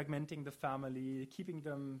 fragmenting the family, keeping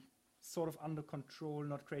them sort of under control,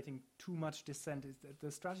 not creating too much dissent,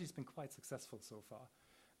 the strategy has been quite successful so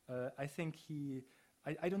far. I think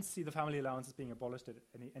I don't see the family allowances being abolished at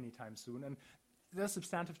any time soon. And they're a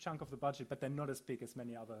substantive chunk of the budget, but they're not as big as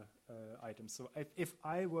many other items. So if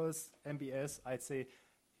I was MBS, I'd say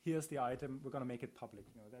here's the item, we're going to make it public.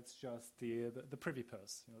 That's just the privy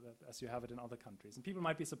purse, that, as you have it in other countries. And people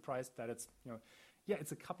might be surprised that it's,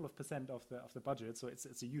 it's a couple of % of the budget, so it's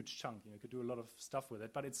a huge chunk. You could do a lot of stuff with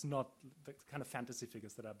it, but it's not the kind of fantasy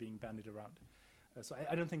figures that are being bandied around. So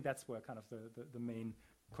I don't think that's where kind of the main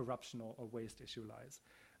corruption or waste issue lies.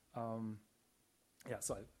 So I'll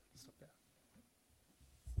stop there.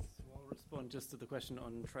 So I'll respond just to the question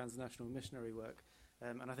on transnational missionary work.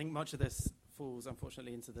 And I think much of this falls,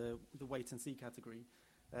 unfortunately, into the wait-and-see category.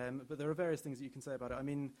 But there are various things that you can say about it. I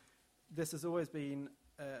mean, this has always been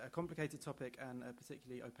a complicated topic and a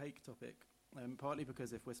particularly opaque topic, partly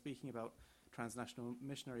because if we're speaking about transnational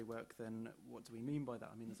missionary work, then what do we mean by that?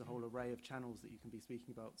 I mean, there's a whole array of channels that you can be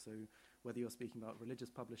speaking about. So whether you're speaking about religious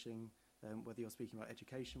publishing, whether you're speaking about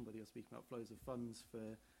education, whether you're speaking about flows of funds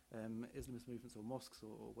for Islamist movements or mosques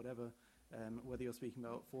or whatever, whether you're speaking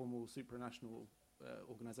about formal supranational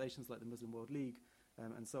organizations like the Muslim World League,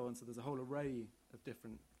 and so on. So there's a whole array of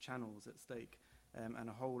different channels at stake, and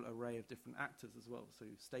a whole array of different actors as well. So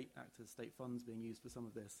state actors, state funds being used for some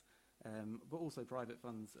of this, but also private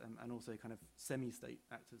funds, and also kind of semi-state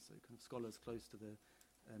actors, so kind of scholars close to the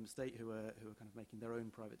state who are kind of making their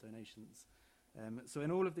own private donations. So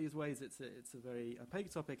in all of these ways, it's a very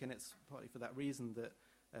opaque topic, and it's partly for that reason that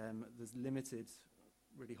there's limited,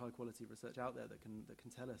 really high-quality research out there that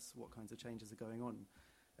can tell us what kinds of changes are going on.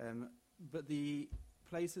 But the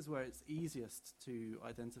places where it's easiest to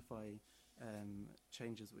identify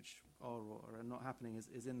changes which are or are not happening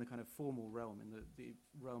is in the kind of formal realm, in the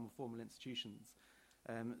realm of formal institutions.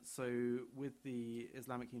 So with the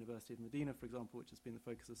Islamic University of Medina, for example, which has been the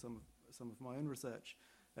focus of some of my own research,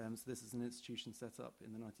 so this is an institution set up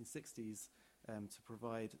in the 1960s to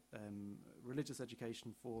provide religious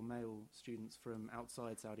education for male students from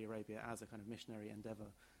outside Saudi Arabia as a kind of missionary endeavor,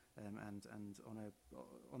 and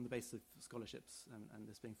on the basis of scholarships, and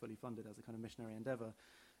this being fully funded as a kind of missionary endeavor.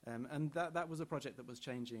 And that was a project that was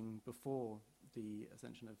changing before the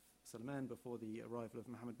ascension of Salman, before the arrival of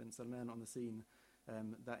Mohammed bin Salman on the scene.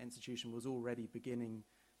 That institution was already beginning.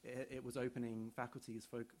 It was opening faculties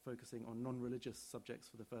focusing on non-religious subjects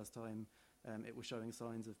for the first time. It was showing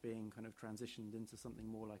signs of being kind of transitioned into something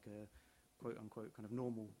more like a quote-unquote kind of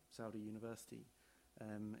normal Saudi university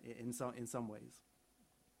in some ways.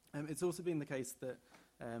 It's also been the case that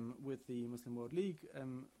with the Muslim World League,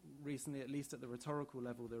 recently, at least at the rhetorical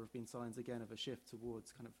level, there have been signs again of a shift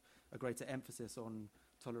towards kind of a greater emphasis on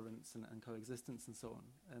tolerance and coexistence and so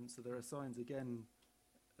on. So there are signs again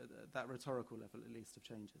at that rhetorical level, at least, of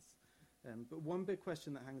changes. But one big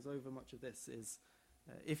question that hangs over much of this is,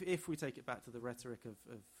 if we take it back to the rhetoric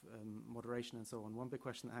of moderation and so on, one big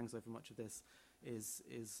question that hangs over much of this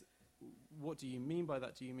is what do you mean by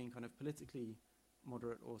that? Do you mean kind of politically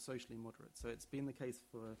moderate or socially moderate? So it's been the case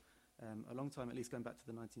for a long time, at least going back to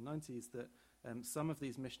the 1990s, that some of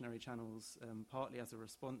these missionary channels, partly as a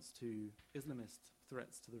response to Islamist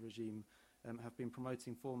threats to the regime, have been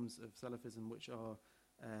promoting forms of Salafism which are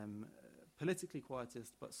politically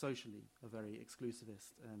quietist, but socially are very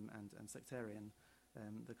exclusivist and sectarian.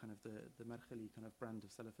 The kind of the Markhali kind of brand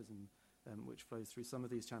of Salafism, which flows through some of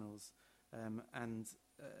these channels, and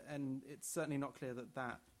it's certainly not clear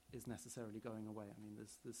that is necessarily going away. I mean,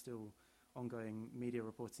 there's still ongoing media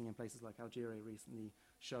reporting in places like Algeria recently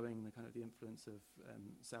showing the kind of the influence of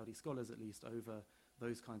Saudi scholars, at least, over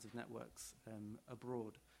those kinds of networks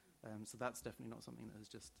abroad. So that's definitely not something that has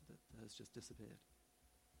just disappeared.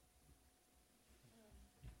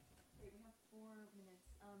 Great, we have 4 minutes.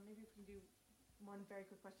 Maybe we can do one very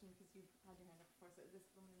quick question because you've had your hand up before. So this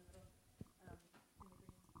woman in the middle.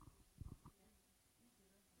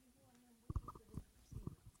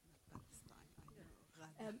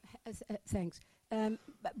 Thanks.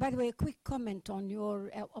 By the way, a quick comment on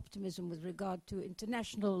your optimism with regard to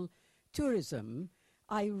international tourism.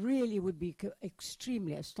 I really would be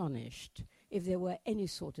extremely astonished if there were any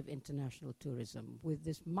sort of international tourism with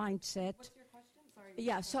this mindset. What's your question? Sorry.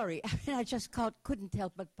 Yeah, sorry. I just couldn't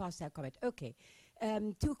help but pass that comment. Okay.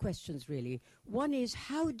 2 questions, really. One is,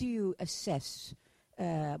 how do you assess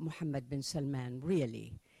Mohammed bin Salman,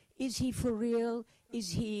 really? Is he for real? Is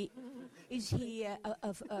he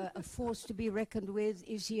a force to be reckoned with?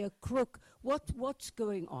 Is he a crook? What's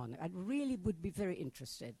going on? I really would be very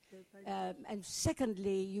interested. And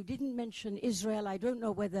secondly, you didn't mention Israel. I don't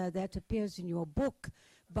know whether that appears in your book,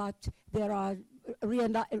 but there are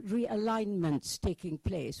realignments taking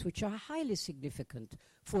place, which are highly significant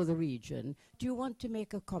for the region. Do you want to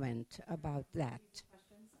make a comment about that?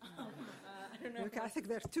 Okay, I think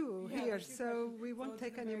there are 2 here, so we won't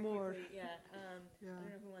take any more. I don't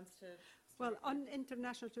know who wants to. Well, on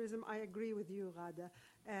international tourism, I agree with you, Ghada.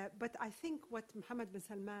 But I think what Mohammed bin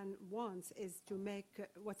Salman wants is to make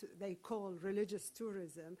what they call religious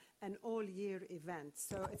tourism an all-year event.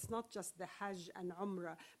 So it's not just the Hajj and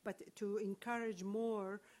Umrah, but to encourage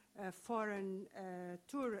more foreign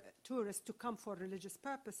tourists to come for religious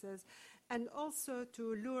purposes, and also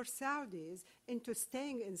to lure Saudis into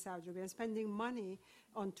staying in Saudi Arabia and spending money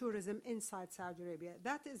on tourism inside Saudi Arabia.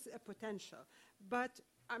 That is a potential. But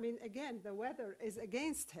I mean, again, the weather is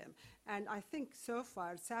against him. And I think so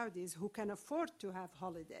far, Saudis who can afford to have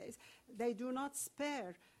holidays, they do not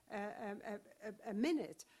spare a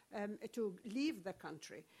minute to leave the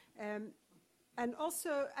country. And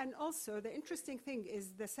also, the interesting thing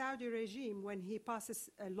is the Saudi regime, when he passes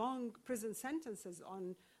long prison sentences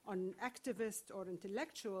on activists or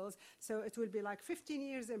intellectuals, so it will be like 15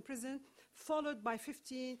 years in prison, followed by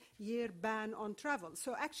 15-year ban on travel.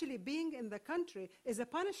 So actually being in the country is a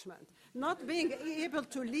punishment. Not being able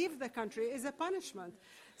to leave the country is a punishment.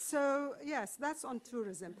 So yes, that's on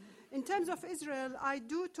tourism. In terms of Israel, I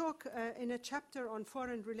do talk in a chapter on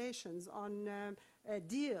foreign relations, on a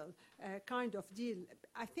deal, kind of deal.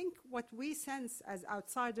 I think what we sense as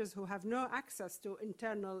outsiders who have no access to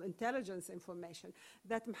internal intelligence information,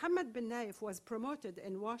 that Mohammed bin Nayef was promoted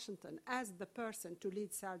in Washington as the person to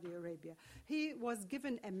lead Saudi Arabia. He was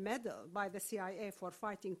given a medal by the CIA for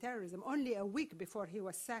fighting terrorism only a week before he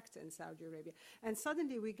was sacked in Saudi Arabia. And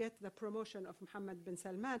suddenly we get the promotion of Mohammed bin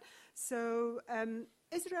Salman. So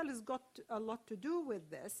Israel has got a lot to do with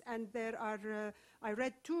this, and there are, I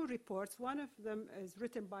read 2 reports. One of them is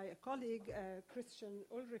written by a colleague, Christian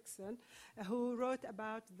Ulrichsen, who wrote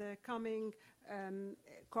about the coming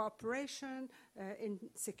cooperation in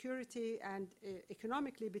security and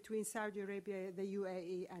economically between Saudi Arabia, the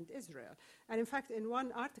UAE, and Israel. And in fact, in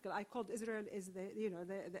one article, I called Israel is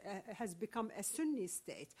has become a Sunni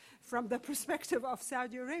state from the perspective of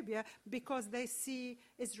Saudi Arabia, because they see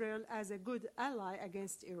Israel as a good ally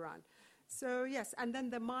against Iran. So yes, and then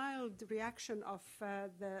the mild reaction of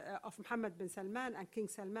Mohammed bin Salman and King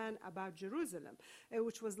Salman about Jerusalem,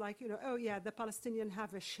 which was like, oh yeah, the Palestinians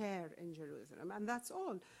have a share in Jerusalem, and that's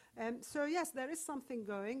all. So yes, there is something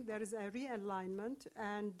going. There is a realignment,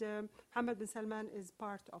 and Mohammed bin Salman is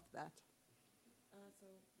part of that.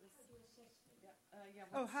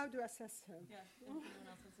 Oh, how to assess him? Yeah, if anyone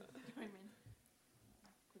else wants to join in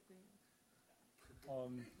quickly.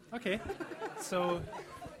 Okay, so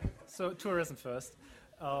tourism first.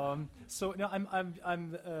 I'm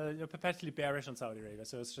perpetually bearish on Saudi Arabia.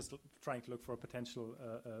 So it's just trying to look for a potential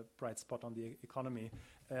bright spot on the economy.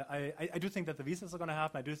 I do think that the visas are going to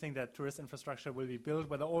happen. I do think that tourist infrastructure will be built.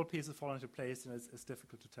 Whether all pieces fall into place, it's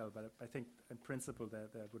difficult to tell. But I think in principle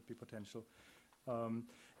there would be potential.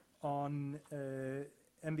 On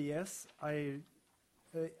MBS,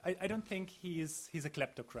 I don't think he's a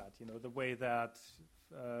kleptocrat. The way that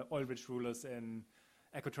oil-rich rulers in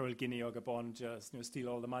Equatorial Guinea or Gabon just steal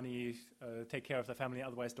all the money, take care of their family,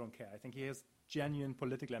 otherwise don't care. I think he has genuine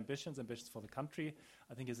political ambitions for the country.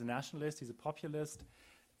 I think he's a nationalist, he's a populist.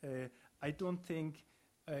 I don't think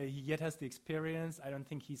he yet has the experience. I don't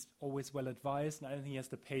think he's always well advised, and I don't think he has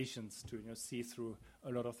the patience to see through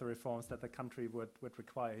a lot of the reforms that the country would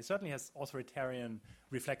require. He certainly has authoritarian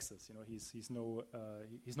reflexes. He's no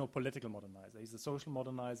political modernizer. He's a social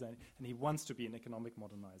modernizer, and he wants to be an economic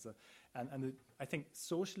modernizer. And I think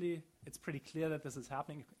socially, it's pretty clear that this is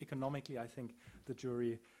happening. Economically, I think the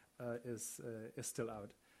jury is still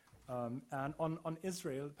out. And on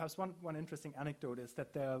Israel, perhaps one interesting anecdote is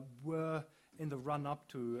that there were, in the run-up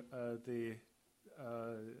to the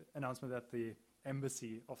announcement that the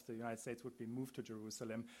embassy of the United States would be moved to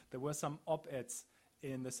Jerusalem, there were some op-eds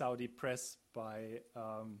in the Saudi press by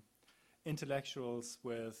intellectuals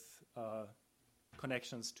with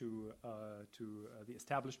connections to the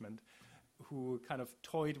establishment, who kind of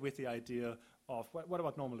toyed with the idea of what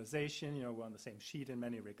about normalization? We're on the same sheet in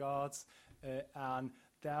many regards, and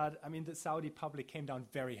that, the Saudi public came down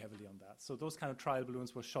very heavily on that. So those kind of trial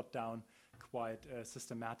balloons were shot down quite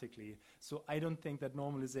systematically. So I don't think that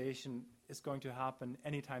normalization is going to happen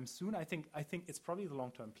anytime soon. I think it's probably the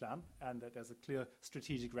long-term plan, and that there's a clear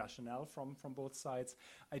strategic rationale from both sides.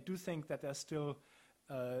 I do think that there's still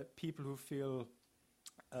people who feel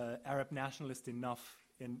Arab nationalist enough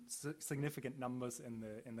in significant numbers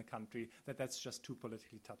in the country that's just too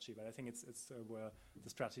politically touchy. But I think it's where the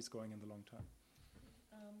strategy is going in the long term.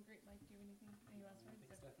 Great, Mike. Do you have anything? Any last words?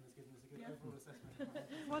 Stefan has given us a good overall assessment.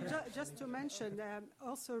 Well, just to mention,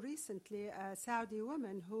 also recently, a Saudi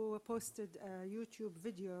woman who posted a YouTube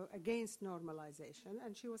video against normalization,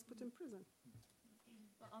 and she was put in prison.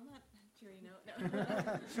 Well, on that cheery note, no.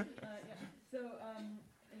 So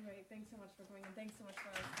Anyway, thanks so much for coming and thanks so much for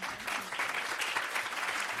us.